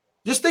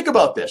 just think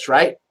about this,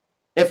 right?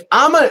 If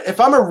I'm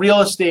a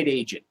real estate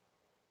agent,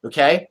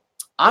 okay,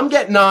 I'm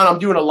getting on, I'm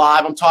doing a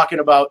live, I'm talking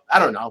about, I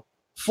don't know,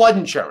 flood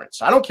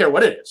insurance. I don't care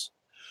what it is,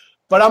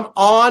 but I'm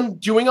on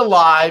doing a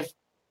live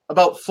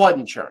about flood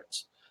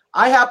insurance.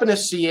 I happen to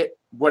see it,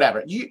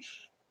 whatever.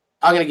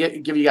 I'm going to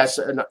give you guys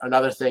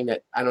another thing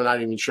that I'm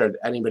not even sure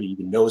anybody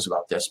even knows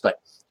about this, but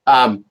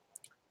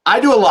I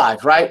do a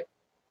live, right?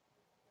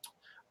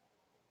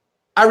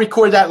 I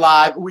record that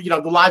live.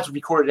 The live's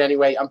recorded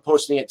anyway. I'm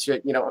posting it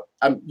to,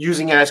 I'm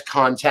using it as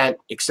content,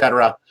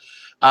 etc.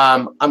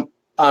 I'm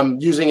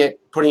using it,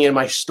 putting it in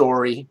my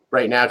story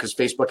right now because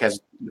Facebook has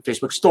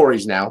Facebook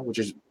stories now, which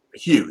is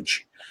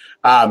huge.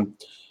 I'm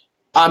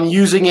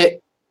using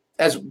it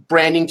as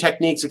branding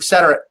techniques,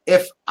 etc.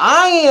 If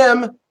I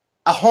am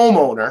a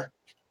homeowner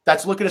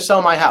that's looking to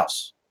sell my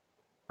house,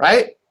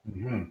 right?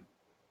 Mm-hmm.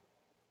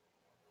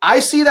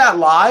 I see that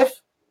live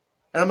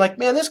and I'm like,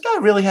 man, this guy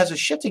really has his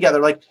shit together.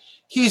 Like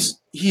he's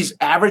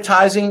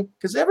advertising,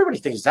 because everybody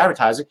thinks he's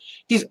advertising.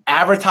 He's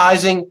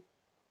advertising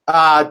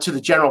to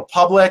the general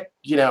public.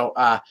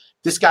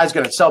 This guy's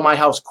going to sell my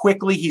house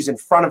quickly. He's in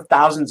front of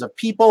thousands of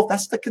people.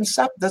 That's the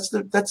concept. That's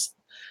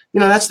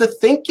the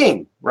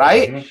thinking,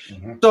 right? Mm-hmm,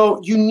 mm-hmm.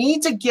 So you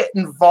need to get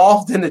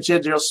involved in the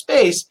digital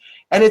space.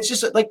 And it's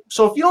just like,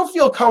 so if you don't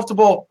feel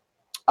comfortable,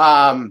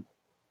 I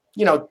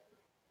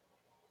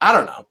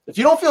don't know. If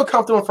you don't feel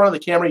comfortable in front of the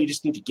camera, you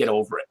just need to get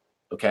over it.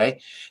 Okay.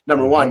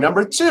 Number one.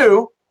 Number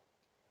two,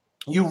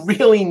 you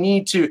really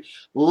need to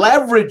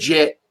leverage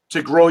it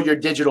to grow your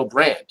digital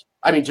brand.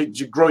 I mean,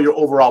 to grow your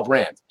overall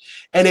brand.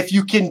 And if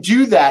you can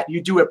do that,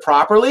 you do it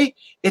properly,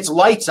 it's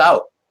lights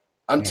out.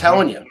 I'm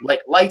telling you,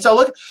 like lights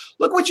out.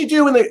 Look what you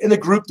do in the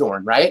group,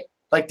 Dorn, right?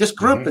 Like this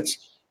group,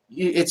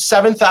 it's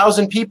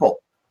 7,000 people.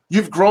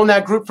 You've grown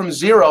that group from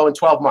 0 in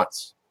 12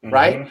 months,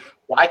 right?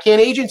 Why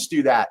can't agents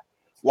do that?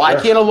 Why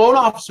can't a loan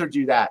officer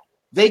do that?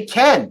 They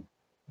can,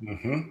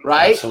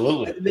 right?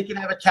 Absolutely. They can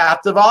have a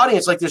captive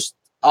audience. Like there's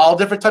all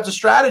different types of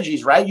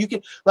strategies, right? You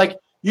get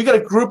a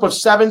group of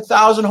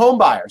 7,000 home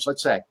buyers,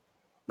 let's say,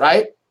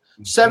 right?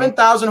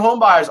 7,000 home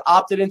buyers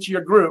opted into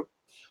your group.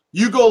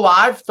 You go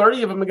live,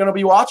 30 of them are going to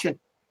be watching.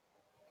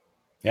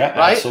 Yeah,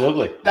 right?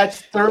 Absolutely.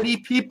 That's 30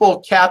 people,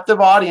 captive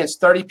audience,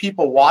 30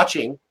 people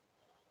watching.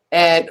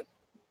 And,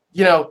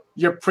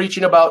 you're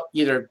preaching about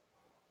either,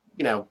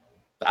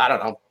 I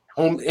don't know,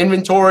 home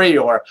inventory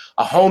or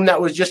a home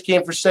that just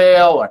came for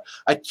sale or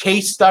a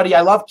case study.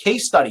 I love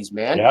case studies,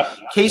 man. Yeah,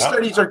 case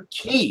studies are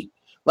key.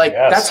 Like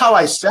that's how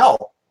I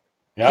sell.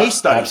 Case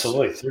studies.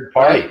 Absolutely. Third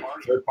party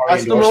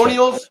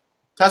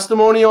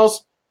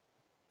testimonials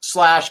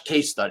 /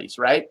 case studies,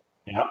 right?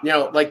 Yeah.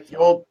 Like the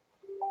old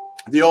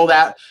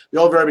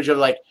verbiage of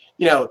like,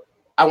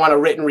 I want a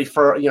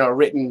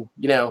written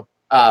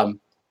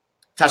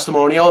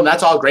testimonial, and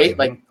that's all great.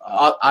 Like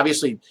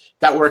obviously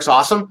that works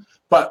awesome.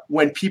 But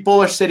when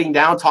people are sitting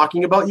down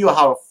talking about you,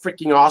 how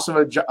freaking awesome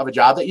of a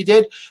job that you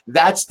did,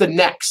 that's the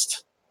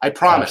next. I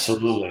promise.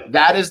 Absolutely.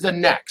 That is the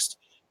next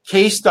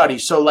case study.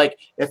 So like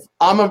if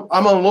I'm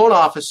a loan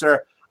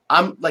officer,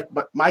 I'm like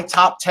my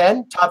top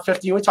 10, top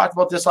 15. We talked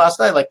about this last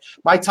night. Like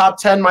my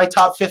top 10, my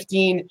top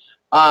 15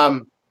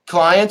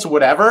 clients,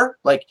 whatever.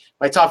 Like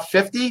my top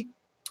 50.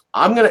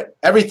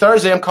 Every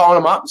Thursday I'm calling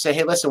them up and say,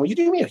 hey, listen, will you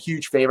do me a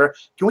huge favor?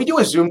 Can we do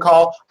a Zoom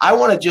call? I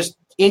want to just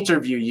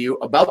interview you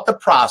about the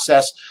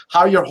process,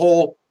 how the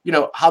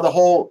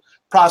whole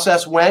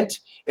process went.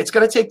 It's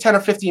going to take 10 or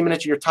 15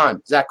 minutes of your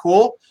time. Is that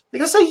cool? They're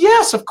going to say,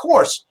 yes, of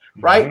course.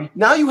 Right?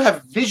 Now you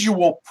have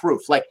visual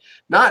proof, like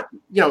not,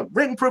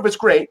 written proof is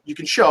great. You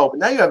can show, but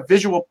now you have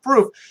visual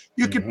proof.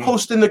 You can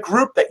post in the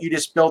group that you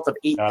just built of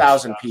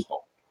 8,000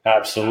 people.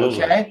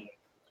 Absolutely. Okay.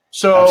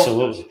 So,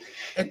 absolutely.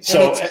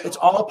 It's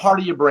all part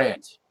of your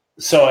brand.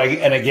 So,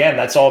 and again,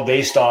 that's all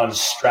based on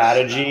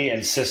strategy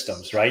and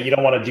systems, right? You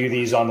don't want to do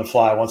these on the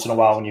fly once in a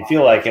while when you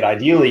feel like it.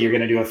 Ideally, you're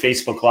going to do a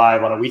Facebook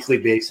Live on a weekly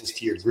basis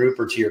to your group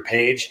or to your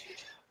page.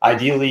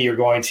 Ideally, you're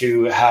going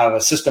to have a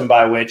system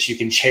by which you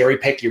can cherry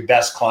pick your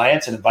best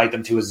clients and invite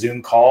them to a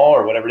Zoom call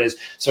or whatever it is.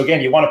 So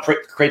again, you want to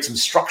create some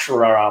structure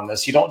around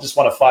this. You don't just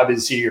want to fly by the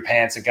seat of your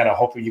pants and kind of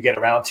hope you get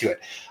around to it.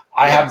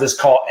 I have this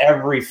call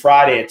every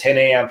Friday at 10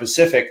 a.m.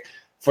 Pacific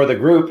for the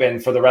group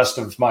and for the rest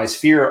of my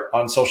sphere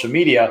on social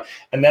media.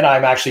 And then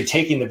I'm actually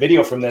taking the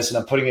video from this and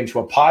I'm putting it into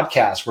a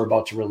podcast we're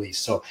about to release.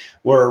 So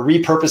we're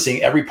repurposing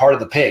every part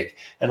of the pig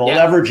and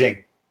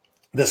leveraging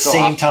the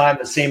same time,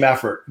 the same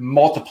effort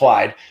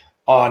multiplied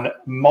on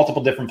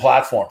multiple different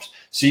platforms.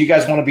 So you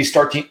guys want to be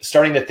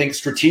starting to think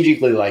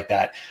strategically like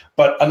that.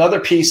 But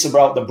another piece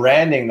about the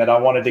branding that I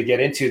wanted to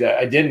get into that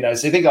I didn't,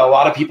 is I think a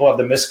lot of people have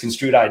the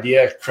misconstrued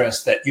idea,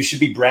 Chris, that you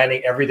should be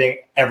branding everything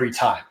every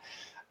time.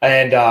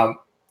 And,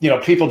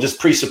 people just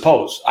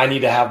presuppose I need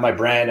to have my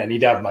brand. I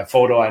need to have my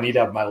photo. I need to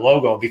have my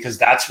logo, because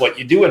that's what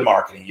you do in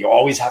marketing. You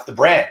always have to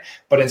brand.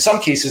 But in some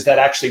cases that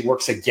actually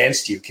works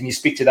against you. Can you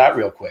speak to that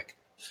real quick?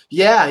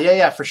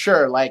 Yeah, for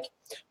sure. Like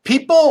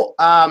people,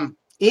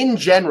 in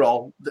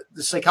general,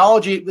 the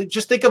psychology,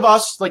 just think of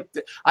us. Like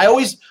I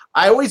always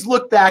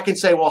look back and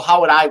say, well,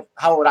 how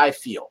would I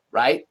feel?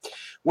 Right.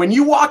 When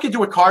you walk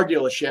into a car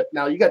dealership,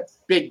 now you got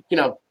big,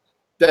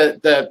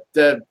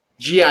 the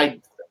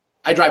GI,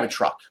 I drive a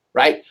truck,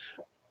 right?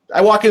 I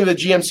walk into the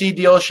GMC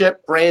dealership,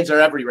 brands are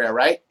everywhere,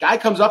 right? Guy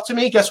comes up to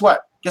me, guess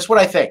what? Guess what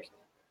I think?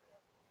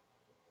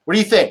 What do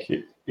you think?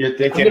 You're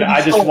thinking,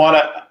 I'm just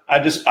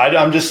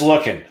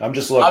looking. I'm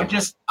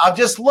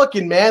just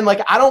looking, man.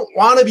 Like, I don't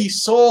want to be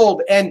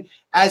sold. And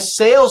as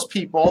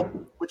salespeople,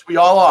 which we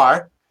all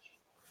are,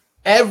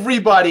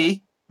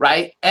 everybody,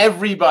 right?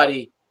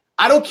 Everybody,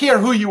 I don't care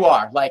who you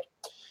are. Like,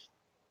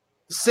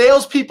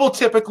 salespeople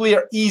typically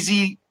are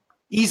easily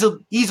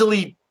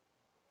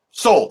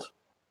sold.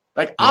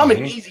 Like, I'm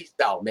an easy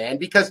sell, man,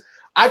 because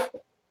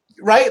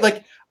right?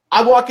 Like,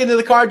 I walk into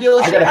the car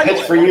dealership. I got a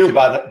pitch for you,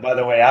 by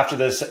the way. After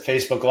this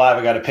Facebook Live,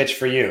 I got a pitch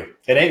for you.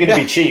 It ain't going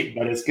to be cheap,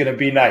 but it's going to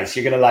be nice.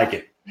 You're going to like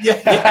it.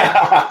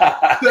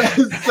 Yeah.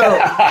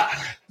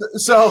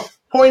 So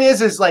point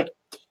is like,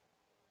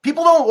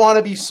 people don't want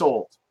to be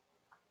sold.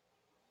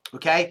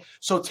 Okay,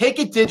 so take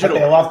it digital. But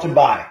they love to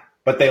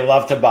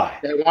buy.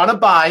 They want to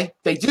buy.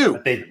 They do.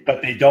 But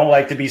they don't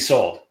like to be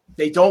sold.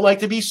 They don't like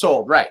to be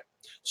sold, right?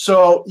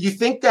 So you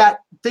think that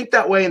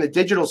way in the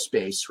digital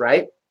space,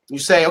 right? You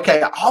say,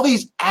 okay, all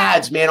these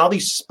ads, man, all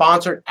these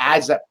sponsored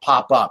ads that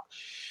pop up.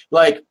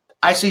 Like,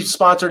 I see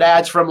sponsored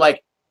ads from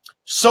like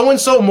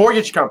so-and-so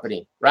mortgage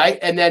company, right?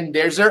 And then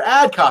there's their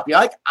ad copy.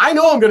 Like, I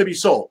know I'm going to be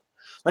sold.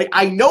 Like,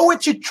 I know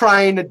what you're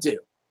trying to do,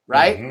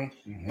 right?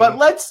 But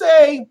let's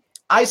say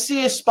I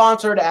see a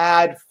sponsored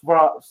ad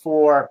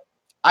for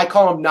I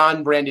call them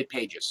non-branded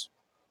pages.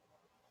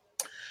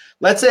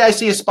 Let's say I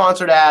see a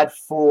sponsored ad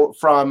from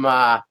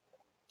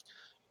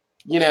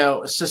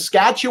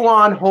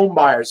Saskatchewan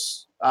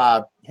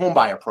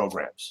homebuyer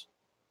programs.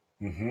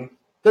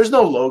 There's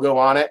no logo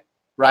on it,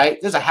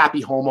 right? There's a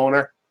happy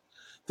homeowner.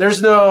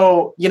 There's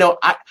no,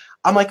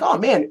 I'm like, oh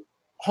man,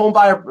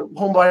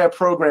 homebuyer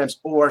programs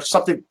or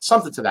something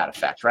to that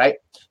effect, right?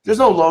 There's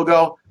no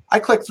logo. I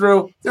click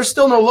through. There's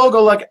still no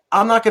logo. Like,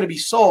 I'm not going to be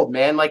sold,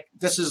 man. Like,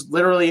 this is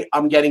literally,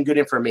 I'm getting good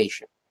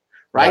information,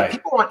 right?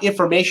 People want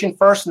information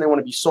first and they want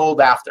to be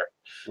sold after.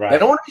 They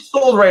don't want to be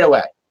sold right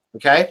away.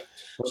 Okay.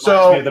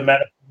 So the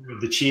metaphor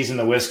of the cheese and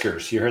the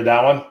whiskers. You heard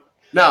that one?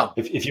 No.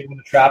 If you want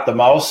to trap the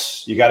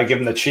mouse, you got to give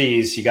them the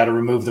cheese. You got to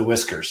remove the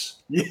whiskers.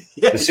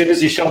 As soon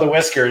as you show the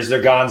whiskers,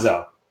 they're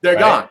gonzo. They're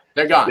gone.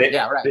 They're gone.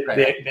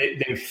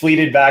 They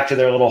fleeted back to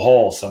their little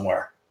hole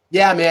somewhere.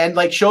 Yeah, man.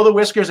 Like, show the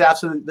whiskers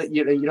after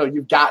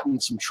you've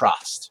gotten some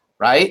trust,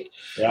 right?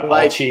 Yeah,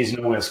 like, all cheese,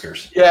 no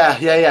whiskers.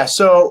 Yeah.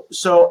 So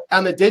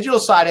on the digital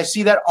side, I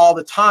see that all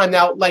the time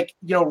now. Like,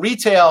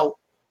 retail,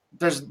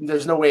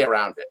 there's no way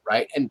around it,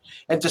 right? And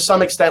to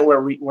some extent,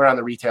 we're on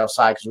the retail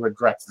side because we're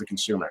direct to the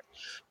consumer,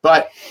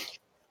 but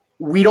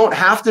we don't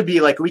have to be.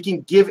 Like, we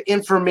can give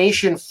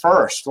information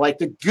first. Like,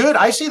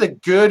 I see the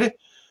good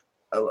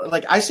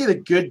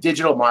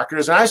digital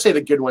marketers, and I say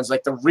the good ones,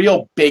 like the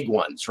real big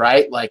ones,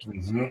 right? Like,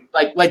 I'm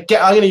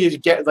going to use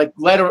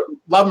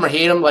love him or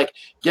hate him, like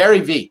Gary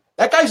Vee.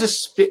 That guy's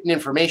just spitting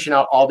information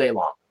out all day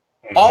long,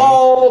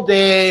 all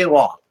day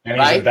long. And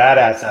he's a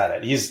badass at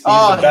it. He's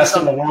the best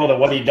in the world at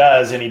what he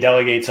does, and he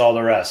delegates all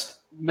the rest.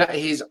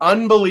 He's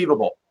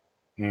unbelievable.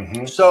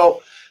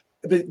 So,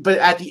 but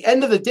at the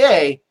end of the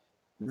day,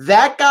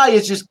 that guy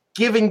is just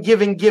giving,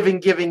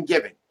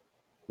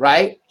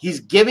 right? He's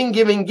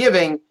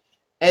giving.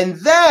 And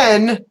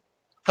then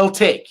he'll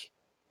take,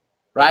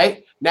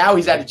 right? Now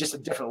he's at just a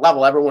different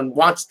level. Everyone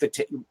wants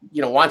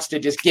to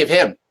just give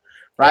him,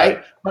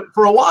 right? But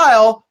for a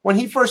while, when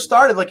he first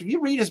started, like, if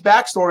you read his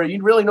backstory,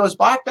 you'd really know his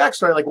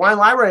backstory, like Wine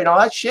Library and all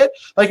that shit.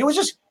 Like, it was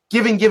just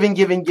giving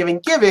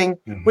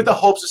with the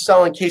hopes of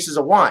selling cases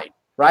of wine,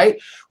 right?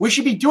 We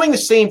should be doing the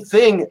same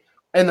thing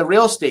in the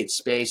real estate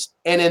space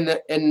and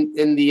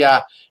in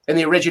the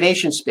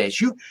origination space.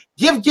 You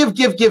give,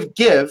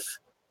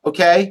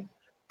 okay?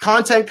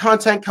 Content,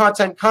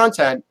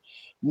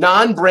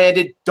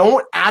 non-branded.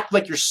 Don't act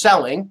like you're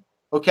selling,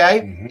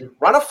 okay?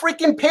 Run a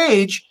freaking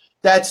page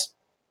that's,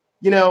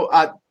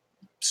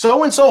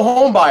 so-and-so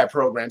home buyer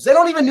programs. They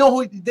don't even know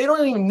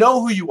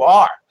who you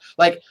are.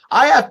 Like,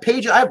 I have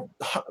pages.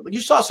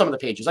 You saw some of the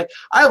pages. Like,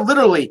 I have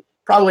literally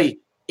probably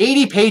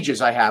 80 pages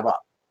I have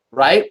up,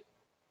 right?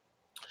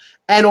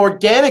 And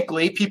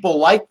organically, people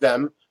like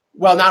them.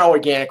 Well, not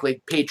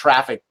organically, paid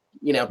traffic.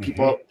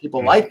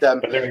 People like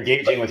them. But they're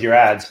engaging with your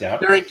ads, yeah.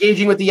 They're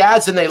engaging with the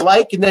ads and they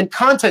like, and then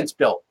content's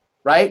built,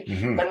 right?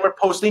 And we're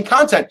posting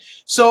content.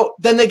 So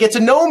then they get to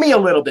know me a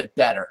little bit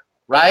better,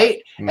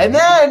 right? And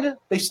then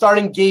they start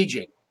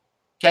engaging,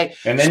 okay?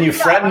 And then you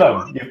friend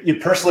them.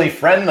 You personally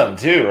friend them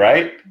too,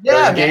 right?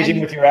 Yeah, they're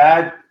engaging with your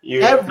ad.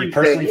 You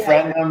personally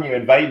friend them. You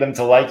invite them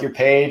to like your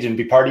page and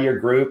be part of your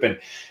group. And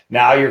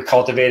now you're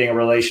cultivating a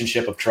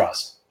relationship of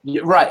trust.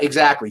 Right,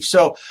 exactly.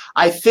 So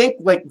I think,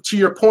 like, to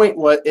your point,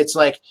 it's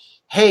like,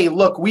 hey,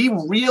 look, we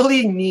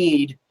really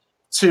need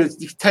to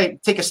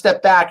take a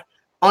step back,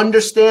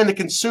 understand the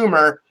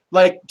consumer,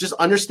 like, just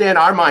understand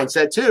our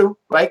mindset too,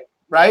 right?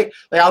 Like,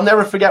 I'll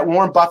never forget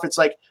Warren Buffett's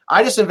like,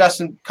 I just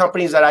invest in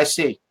companies that I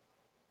see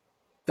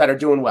that are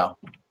doing well.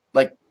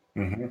 Like,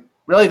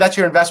 really, that's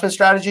your investment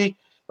strategy?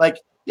 Like,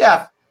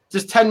 yeah,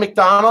 just 10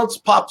 McDonald's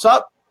pops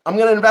up, I'm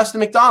going to invest in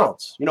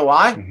McDonald's. You know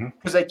why?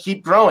 Because they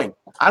keep growing.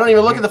 I don't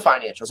even look at the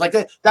financials. Like,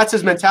 that's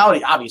his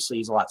mentality. Obviously,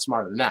 he's a lot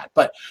smarter than that.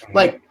 But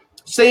like,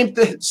 same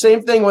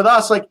thing with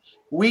us. Like,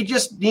 we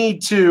just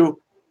need to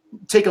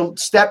take a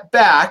step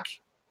back,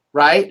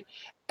 right,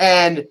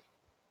 and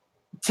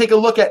take a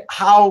look at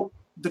how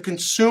the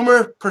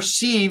consumer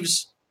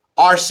perceives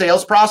our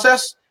sales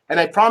process. And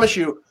I promise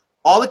you,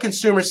 all the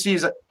consumer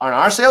sees on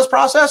our sales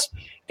process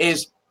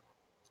is,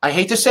 I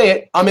hate to say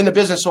it, I'm in the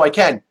business so I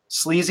can,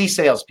 sleazy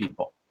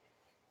salespeople.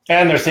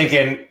 And they're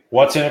thinking,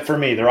 what's in it for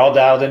me? They're all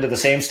dialed into the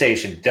same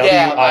station,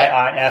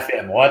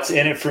 WIIFM. What's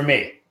in it for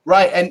me?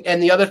 Right.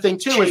 And the other thing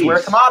too cheese. Is we're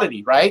a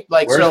commodity, right?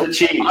 Like, where's so the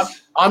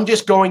cheese? I'm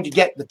just going to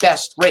get the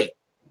best rate,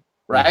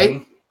 right?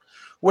 Mm-hmm.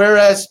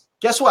 Whereas,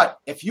 guess what?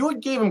 If you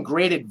gave them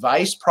great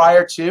advice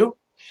prior to,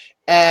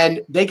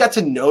 and they got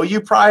to know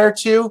you prior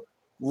to,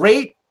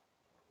 rate,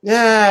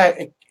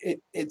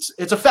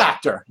 it's a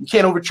factor. You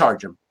can't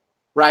overcharge them,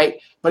 right?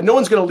 But no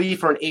one's going to leave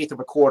for an eighth of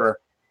a quarter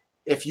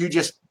if you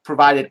just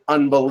provided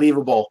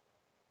unbelievable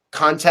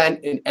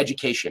content and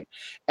education.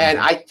 And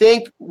I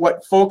think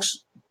what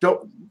folks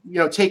don't,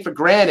 take for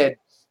granted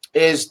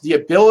is the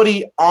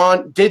ability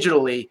on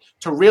digitally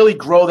to really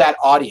grow that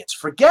audience.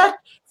 Forget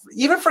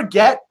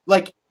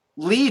like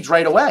leads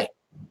right away,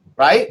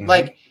 right? Mm-hmm.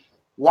 Like,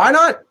 why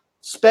not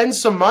spend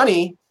some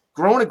money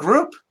growing a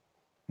group,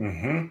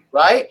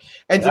 right?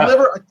 And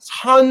deliver a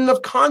ton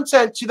of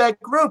content to that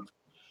group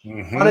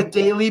on a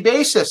daily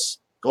basis.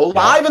 Go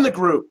live in the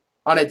group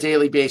on a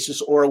daily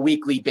basis or a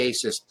weekly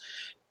basis.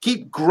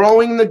 Keep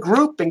growing the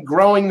group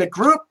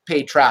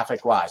paid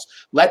traffic wise.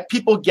 Let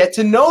people get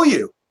to know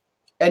you.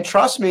 And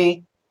trust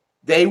me,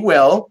 they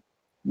will,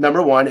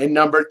 number one. And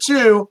number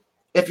two,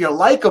 if you're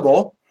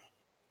likable,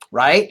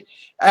 right?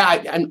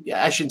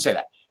 I shouldn't say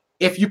that.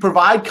 If you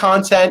provide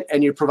content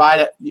and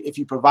if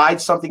you provide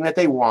something that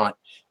they want,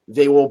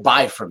 they will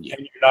buy from you.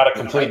 And you're not a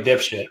complete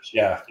dipshit.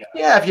 Yeah.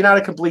 Yeah, if you're not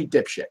a complete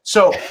dipshit.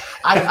 So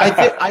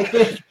I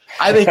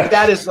think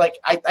that is like,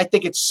 I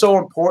think it's so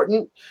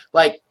important.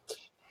 Like,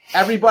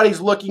 everybody's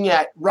looking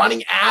at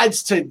running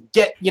ads to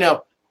get,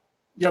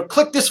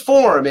 click this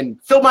form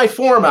and fill my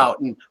form out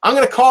and I'm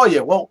going to call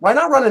you. Well, why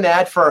not run an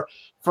ad for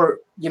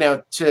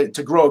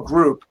to grow a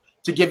group,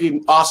 to give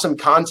you awesome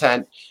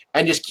content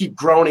and just keep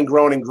growing and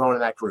growing and growing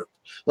in that group.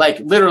 Like,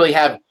 literally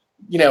have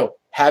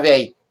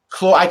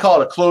I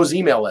call it a closed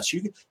email list.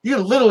 You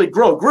can literally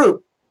grow a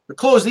group, a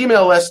closed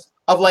email list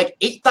of like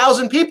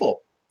 8,000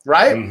 people,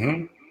 right?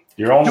 Mm-hmm.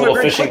 Your own little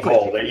fishing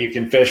hole that you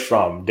can fish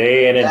from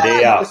day in and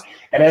day out.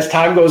 And as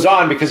time goes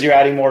on, because you're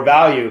adding more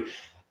value,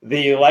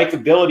 the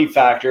likability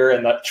factor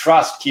and the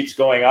trust keeps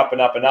going up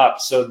and up and up.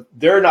 So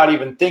they're not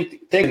even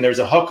thinking there's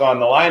a hook on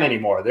the line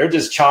anymore. They're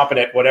just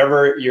chomping at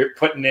whatever you're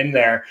putting in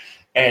there.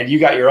 And you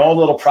got your own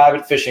little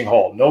private fishing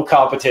hole, no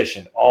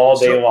competition all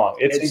day long.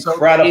 It's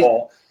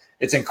incredible.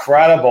 It's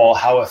incredible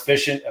how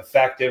efficient,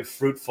 effective,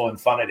 fruitful, and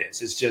fun it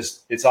is.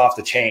 It's off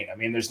the chain. I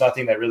mean, there's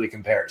nothing that really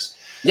compares.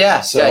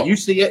 Yeah. You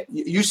see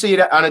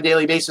it on a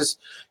daily basis,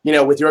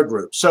 with your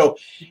group. So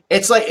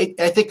it's like,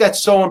 I think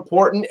that's so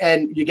important.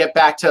 And you get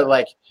back to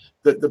like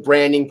the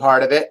branding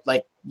part of it.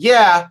 Like,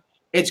 yeah,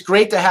 it's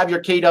great to have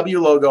your KW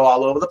logo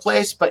all over the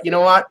place, but you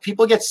know what?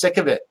 People get sick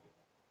of it.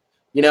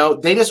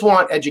 They just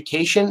want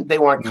education. They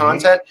want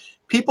content.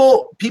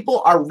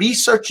 People are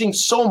researching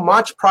so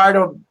much prior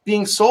to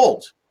being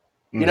sold.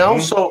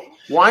 So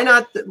why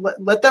not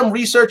let them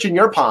research in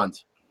your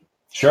pond?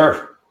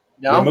 Sure.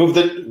 Remove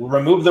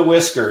the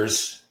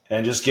whiskers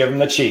and just give them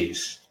the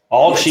cheese.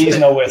 All cheese,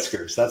 no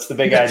whiskers. That's the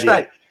big idea.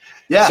 Right.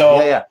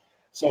 Yeah.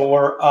 So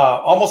we're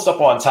almost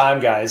up on time,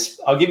 guys.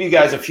 I'll give you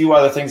guys a few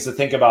other things to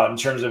think about in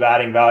terms of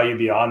adding value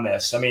beyond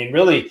this. I mean,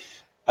 really,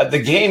 the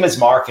game is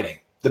marketing.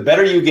 The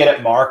better you get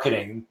at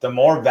marketing, the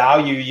more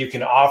value you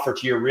can offer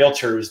to your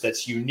realtors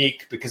that's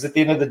unique, because at the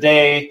end of the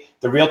day,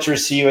 the realtors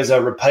see you as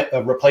a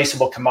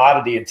replaceable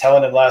commodity until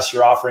and unless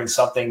you're offering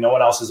something no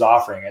one else is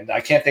offering. And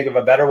I can't think of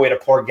a better way to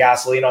pour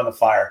gasoline on the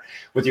fire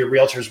with your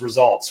realtors'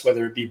 results,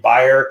 whether it be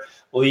buyer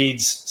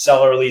leads,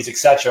 seller leads,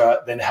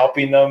 etc., than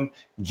helping them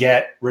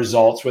get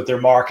results with their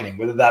marketing,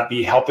 whether that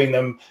be helping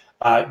them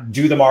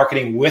do the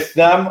marketing with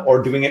them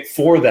or doing it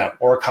for them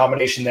or a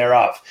combination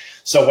thereof.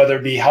 So whether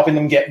it be helping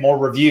them get more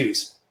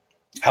reviews,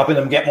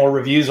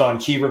 on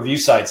key review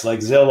sites like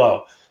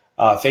Zillow,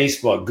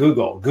 Facebook,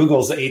 Google.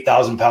 Google's the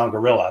 8,000-pound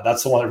gorilla.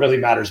 That's the one that really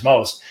matters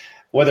most.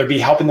 Whether it be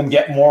helping them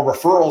get more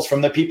referrals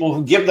from the people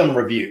who give them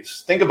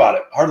reviews. Think about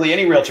it. Hardly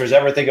any realtors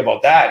ever think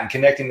about that and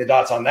connecting the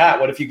dots on that.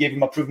 What if you gave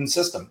them a proven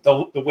system?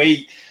 The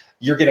way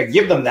you're going to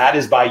give them that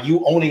is by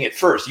you owning it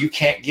first. You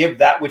can't give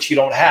that which you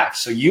don't have.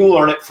 So you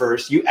learn it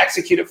first, you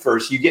execute it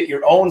first, you get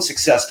your own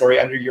success story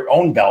under your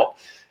own belt,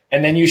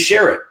 and then you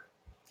share it.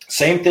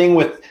 Same thing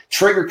with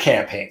trigger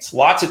campaigns.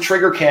 Lots of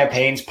trigger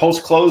campaigns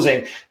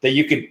post-closing that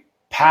you could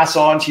pass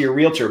on to your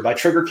realtor. By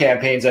trigger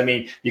campaigns, I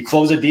mean, you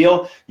close a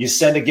deal, you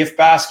send a gift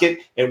basket,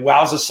 it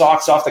wows the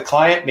socks off the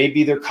client,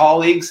 maybe their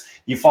colleagues,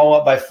 you follow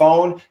up by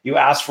phone, you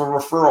ask for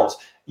referrals.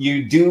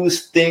 You do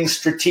things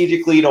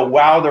strategically to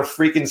wow their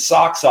freaking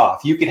socks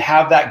off. You could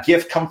have that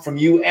gift come from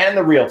you and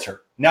the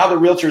realtor. Now the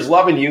realtor's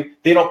loving you.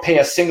 They don't pay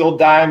a single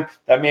dime.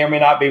 That may or may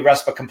not be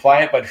RESPA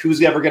compliant, but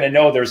who's ever going to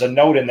know there's a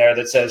note in there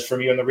that says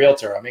from you and the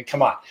realtor? I mean,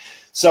 come on.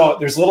 So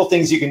there's little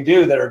things you can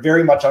do that are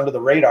very much under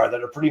the radar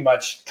that are pretty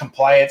much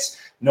compliance,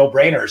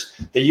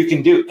 no-brainers that you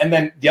can do. And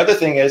then the other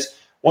thing is,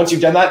 once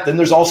you've done that, then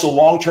there's also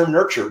long-term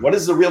nurture. What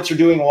is the realtor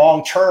doing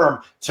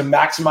long-term to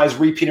maximize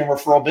repeat and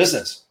referral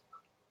business?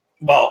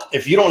 Well,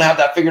 if you don't have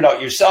that figured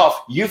out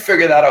yourself, you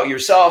figure that out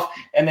yourself,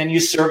 and then you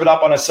serve it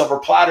up on a silver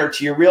platter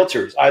to your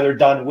realtors, either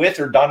done with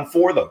or done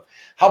for them.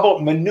 How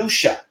about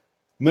minutia?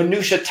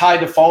 Minutia tied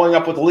to following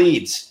up with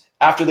leads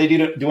after they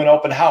do an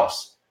open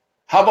house.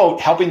 How about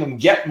helping them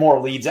get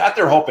more leads at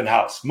their open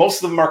house?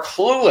 Most of them are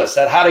clueless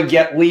at how to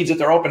get leads at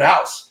their open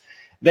house.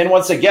 Then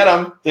once they get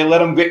them, they let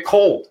them get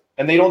cold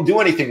and they don't do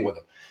anything with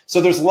them. So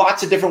there's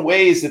lots of different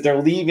ways that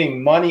they're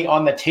leaving money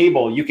on the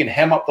table. You can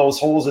hem up those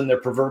holes in their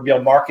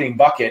proverbial marketing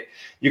bucket.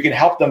 You can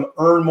help them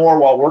earn more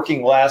while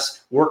working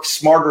less, work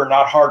smarter,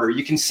 not harder.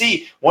 You can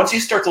see once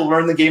you start to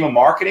learn the game of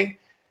marketing,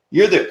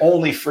 you're the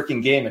only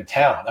freaking game in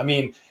town. I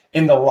mean,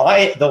 in the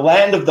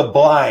land of the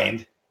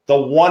blind, the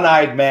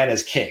one-eyed man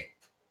is king.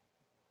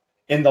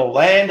 In the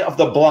land of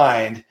the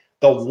blind,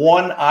 the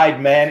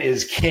one-eyed man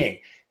is king.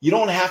 You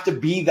don't have to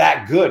be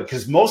that good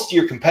because most of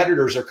your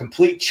competitors are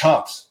complete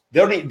chumps. They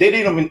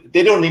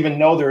don't even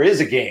know there is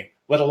a game,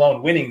 let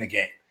alone winning the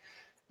game.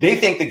 They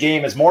think the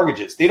game is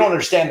mortgages. They don't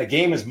understand the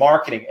game is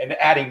marketing and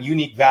adding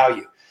unique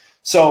value.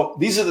 So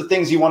these are the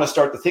things you want to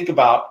start to think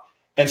about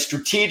and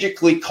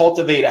strategically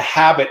cultivate a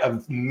habit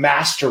of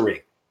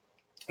mastery.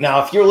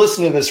 Now, if you're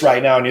listening to this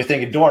right now and you're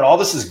thinking, Doran, all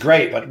this is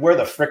great, but where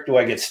the frick do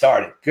I get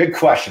started? Good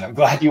question. I'm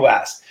glad you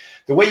asked.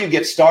 The way you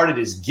get started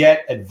is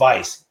get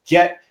advice.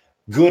 Get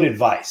good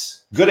advice.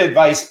 Good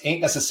advice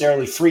ain't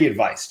necessarily free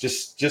advice,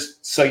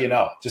 just so you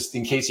know, just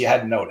in case you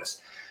hadn't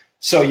noticed.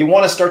 So you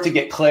want to start to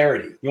get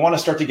clarity. You want to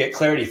start to get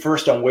clarity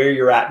first on where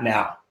you're at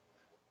now.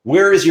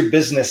 Where is your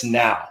business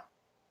now?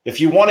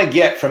 If you want to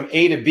get from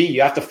A to B,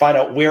 you have to find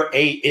out where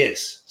A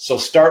is. So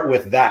start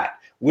with that.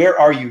 Where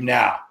are you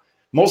now?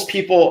 Most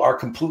people are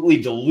completely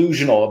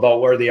delusional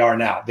about where they are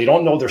now. They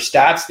don't know their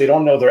stats. They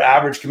don't know their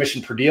average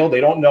commission per deal.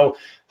 They don't know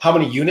how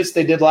many units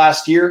they did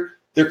last year.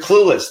 They're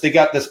clueless. They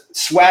got this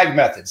swag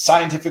method,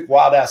 scientific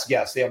wild ass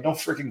guess. They have no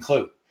freaking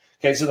clue.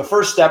 Okay, so the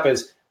first step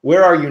is,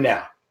 where are you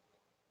now?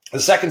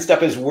 The second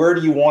step is, where do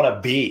you want to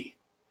be?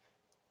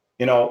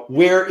 You know,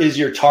 where is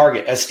your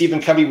target? As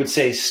Stephen Covey would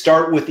say,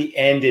 start with the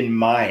end in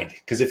mind.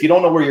 Because if you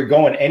don't know where you're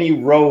going, any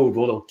road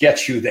will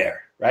get you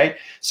there, right?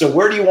 So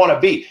where do you want to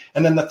be?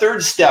 And then the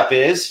third step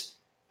is,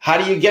 how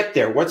do you get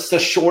there? What's the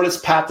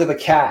shortest path to the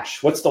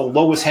cash? What's the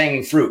lowest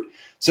hanging fruit?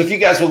 So if you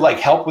guys would like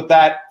help with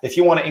that, if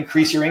you want to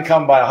increase your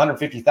income by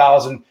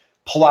 $150,000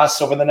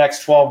 plus over the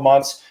next 12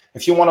 months,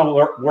 if you want to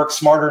work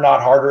smarter,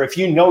 not harder, if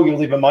you know you're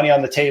leaving money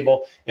on the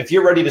table, if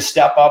you're ready to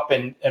step up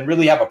and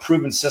really have a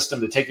proven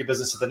system to take your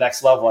business to the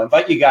next level, I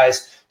invite you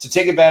guys to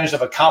take advantage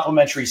of a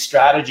complimentary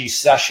strategy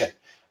session.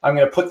 I'm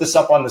going to put this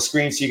up on the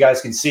screen so you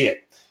guys can see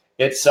it.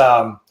 It's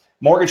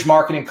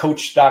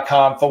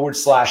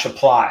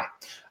mortgagemarketingcoach.com/apply.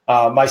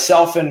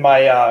 Myself and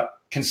my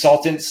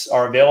consultants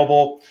are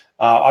available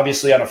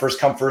obviously on a first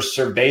come, first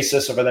served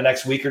basis over the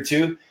next week or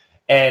two.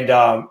 And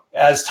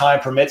as time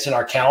permits in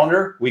our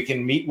calendar, we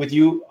can meet with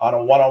you on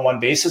a one-on-one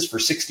basis for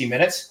 60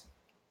 minutes.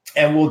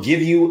 And we'll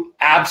give you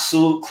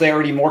absolute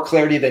clarity, more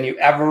clarity than you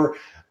ever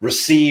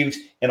received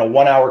in a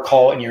 1-hour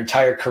call in your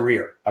entire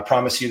career. I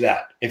promise you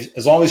that.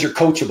 As long as you're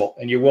coachable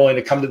and you're willing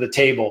to come to the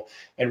table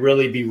and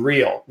really be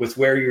real with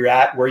where you're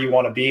at, where you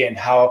want to be, and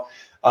how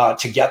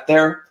to get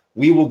there,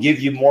 we will give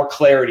you more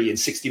clarity in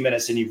 60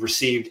 minutes than you've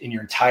received in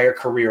your entire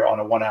career on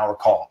a 1-hour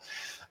call.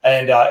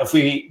 And if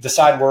we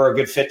decide we're a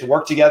good fit to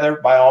work together,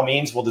 by all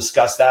means, we'll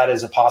discuss that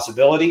as a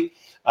possibility.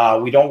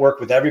 We don't work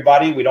with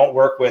everybody. We don't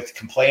work with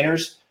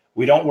complainers.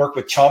 We don't work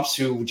with chumps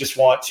who just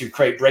want to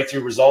create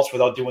breakthrough results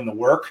without doing the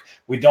work.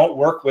 We don't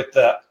work with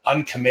the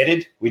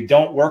uncommitted. We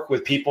don't work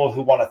with people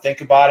who want to think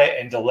about it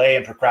and delay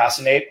and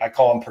procrastinate. I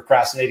call them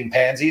procrastinating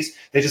pansies.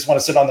 They just want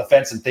to sit on the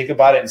fence and think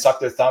about it and suck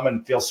their thumb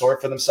and feel sorry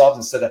for themselves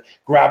instead of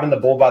grabbing the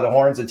bull by the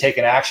horns and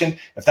taking action.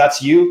 If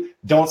that's you,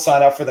 don't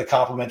sign up for the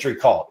complimentary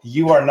call.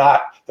 You are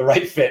not the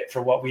right fit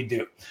for what we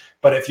do.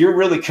 But if you're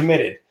really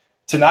committed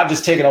to not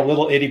just taking a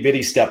little itty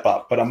bitty step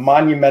up, but a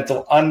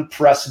monumental,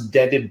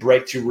 unprecedented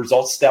breakthrough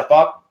results step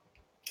up,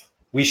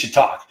 we should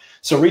talk.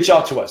 So reach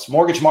out to us,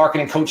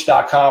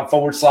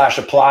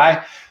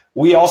 mortgagemarketingcoach.com/apply.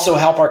 We also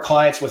help our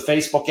clients with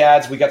Facebook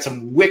ads. We got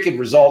some wicked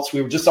results.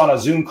 We were just on a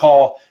Zoom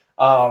call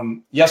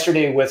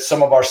yesterday with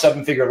some of our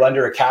 7-Figure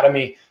Lender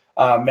Academy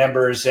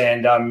members.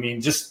 And I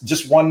mean,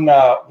 just one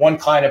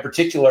client in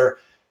particular,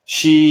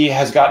 she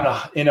has gotten,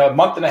 in a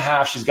month and a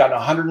half, she's gotten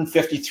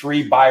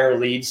 153 buyer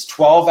leads,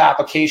 12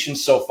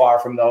 applications so far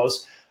from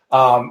those.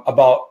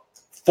 About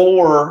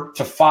 4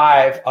 to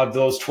 5 of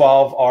those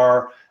 12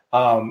 are,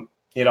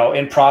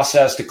 in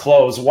process to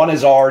close. One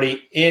is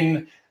already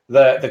in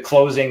the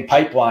closing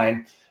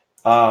pipeline,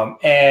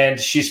 and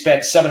she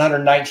spent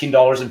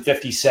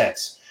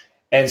 $719.50.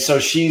 And so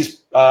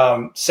she's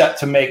set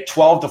to make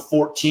 12 to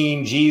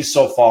 14 G's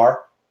so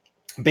far,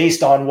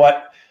 based on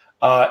what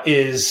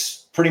is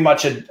pretty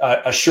much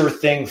a sure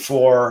thing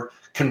for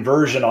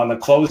conversion on the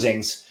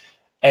closings.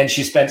 And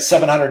she spent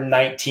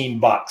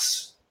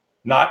 $719.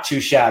 Not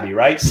too shabby,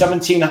 right?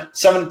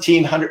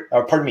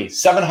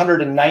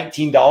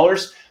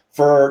 $719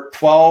 for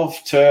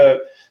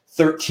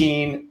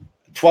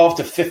 $12,000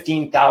 to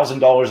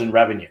 $15,000 in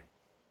revenue.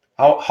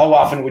 How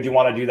often would you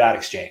want to do that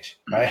exchange,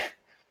 right?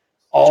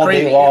 All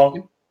day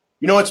long.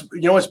 You know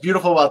what's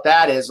beautiful about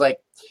that is like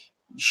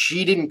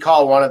she didn't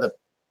call one of the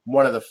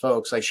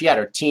folks. Like she had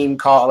her team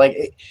call.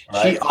 Like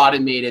she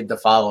automated the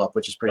follow up,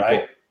 which is pretty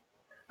cool.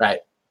 Right,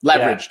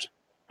 leveraged.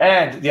 Yeah.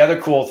 And the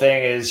other cool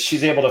thing is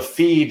she's able to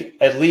feed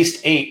at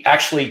least 8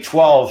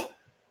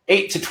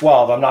 to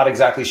 12. I'm not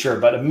exactly sure,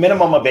 but a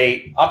minimum of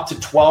 8, up to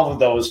 12 of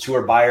those to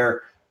her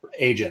buyer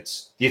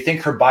agents. Do you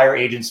think her buyer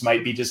agents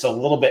might be just a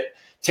little bit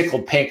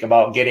tickled pink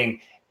about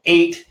getting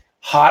 8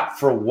 hot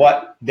for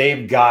what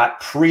they've got,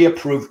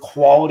 pre-approved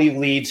quality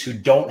leads who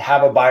don't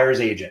have a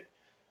buyer's agent?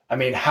 I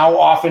mean, how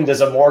often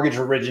does a mortgage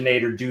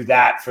originator do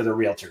that for the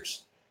realtors?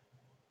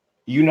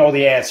 You know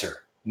the answer.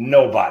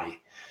 Nobody.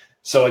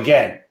 So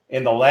again,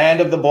 in the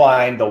land of the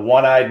blind, the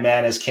one-eyed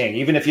man is king.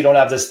 Even if you don't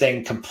have this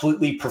thing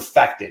completely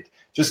perfected,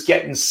 just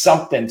getting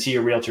something to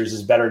your realtors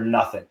is better than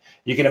nothing.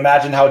 You can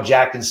imagine how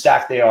jacked and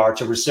stacked they are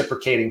to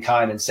reciprocate in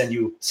kind and send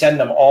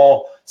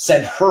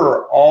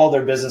her all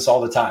their business all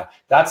the time.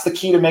 That's the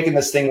key to making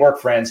this thing work,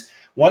 friends.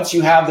 Once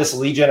you have this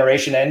lead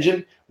generation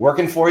engine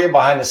working for you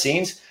behind the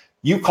scenes,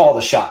 you call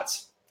the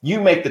shots. You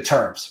make the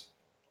terms.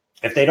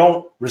 If they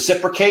don't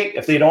reciprocate,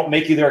 if they don't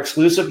make you their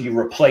exclusive, you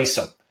replace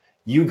them.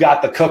 You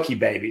got the cookie,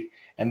 baby.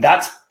 And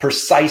that's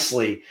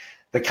precisely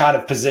the kind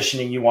of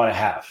positioning you want to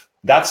have.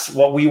 That's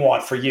what we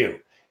want for you,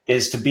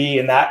 is to be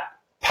in that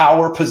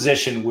power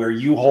position where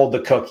you hold the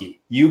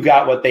cookie. You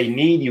got what they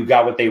need, you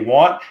got what they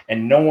want,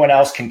 and no one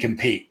else can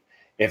compete.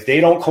 If they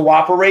don't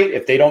cooperate,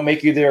 if they don't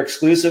make you their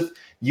exclusive,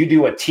 you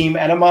do a team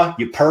enema,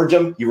 you purge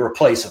them, you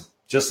replace them,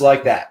 just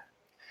like that.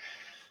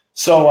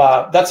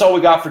 So that's all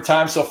we got for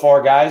time so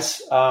far,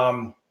 guys.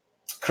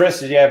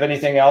 Chris, did you have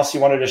anything else you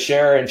wanted to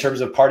share in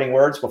terms of parting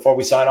words before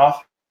we sign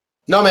off?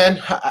 No,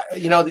 man.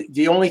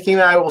 The only thing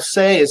that I will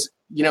say is,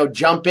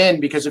 jump in,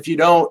 because if you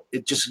don't,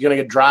 it's just going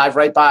to drive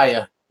right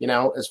by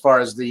you, as far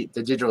as the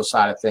digital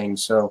side of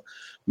things. So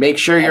make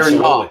sure you're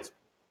involved.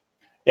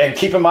 And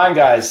keep in mind,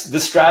 guys,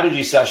 this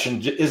strategy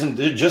session isn't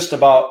just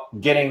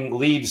about getting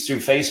leads through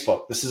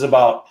Facebook. This is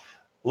about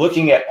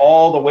looking at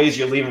all the ways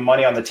you're leaving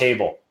money on the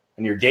table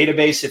in your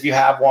database, if you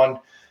have one,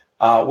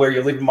 where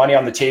you're leaving money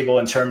on the table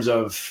in terms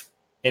of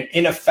an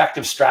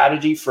ineffective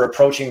strategy for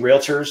approaching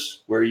realtors,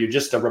 where you're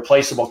just a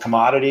replaceable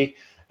commodity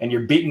and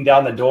you're beating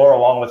down the door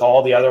along with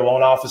all the other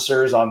loan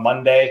officers on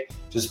Monday,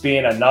 just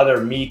being another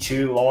Me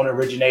Too loan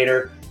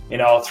originator,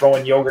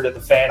 throwing yogurt at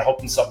the fan,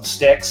 hoping something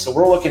sticks. So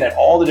we're looking at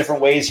all the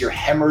different ways you're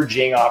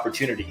hemorrhaging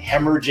opportunity,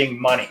 hemorrhaging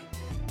money.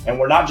 And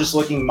we're not just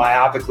looking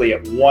myopically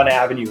at one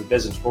avenue of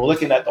business. We're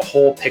looking at the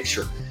whole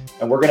picture.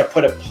 And we're going to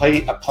put a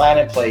plan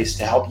in place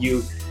to help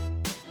you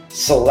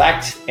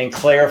select and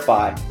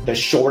clarify the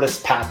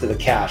shortest path to the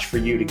cash for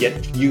you to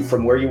get you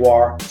from where you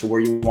are to where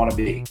you want to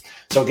be.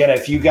 So again,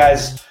 if you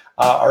guys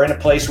are in a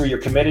place where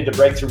you're committed to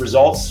breakthrough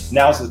results,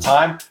 now's the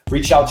time.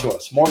 Reach out to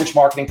us,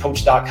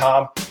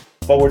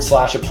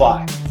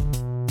 mortgagemarketingcoach.com/apply.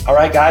 All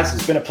right, guys,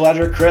 it's been a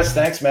pleasure. Chris,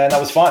 thanks, man.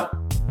 That was fun.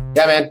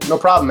 Yeah, man. No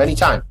problem.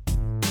 Anytime.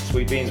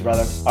 Sweet beans,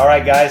 brother. All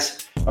right,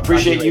 guys.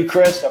 Appreciate you,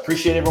 Chris.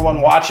 Appreciate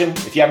everyone watching.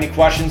 If you have any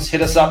questions,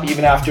 hit us up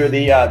even after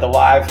the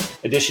live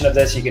edition of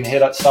this. You can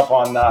hit us up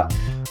on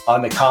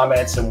the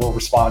comments, and we'll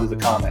respond to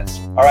the comments.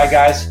 All right,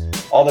 guys.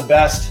 All the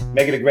best.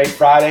 Make it a great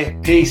Friday.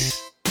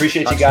 Peace.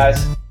 Appreciate you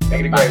guys.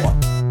 Make it a great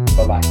one.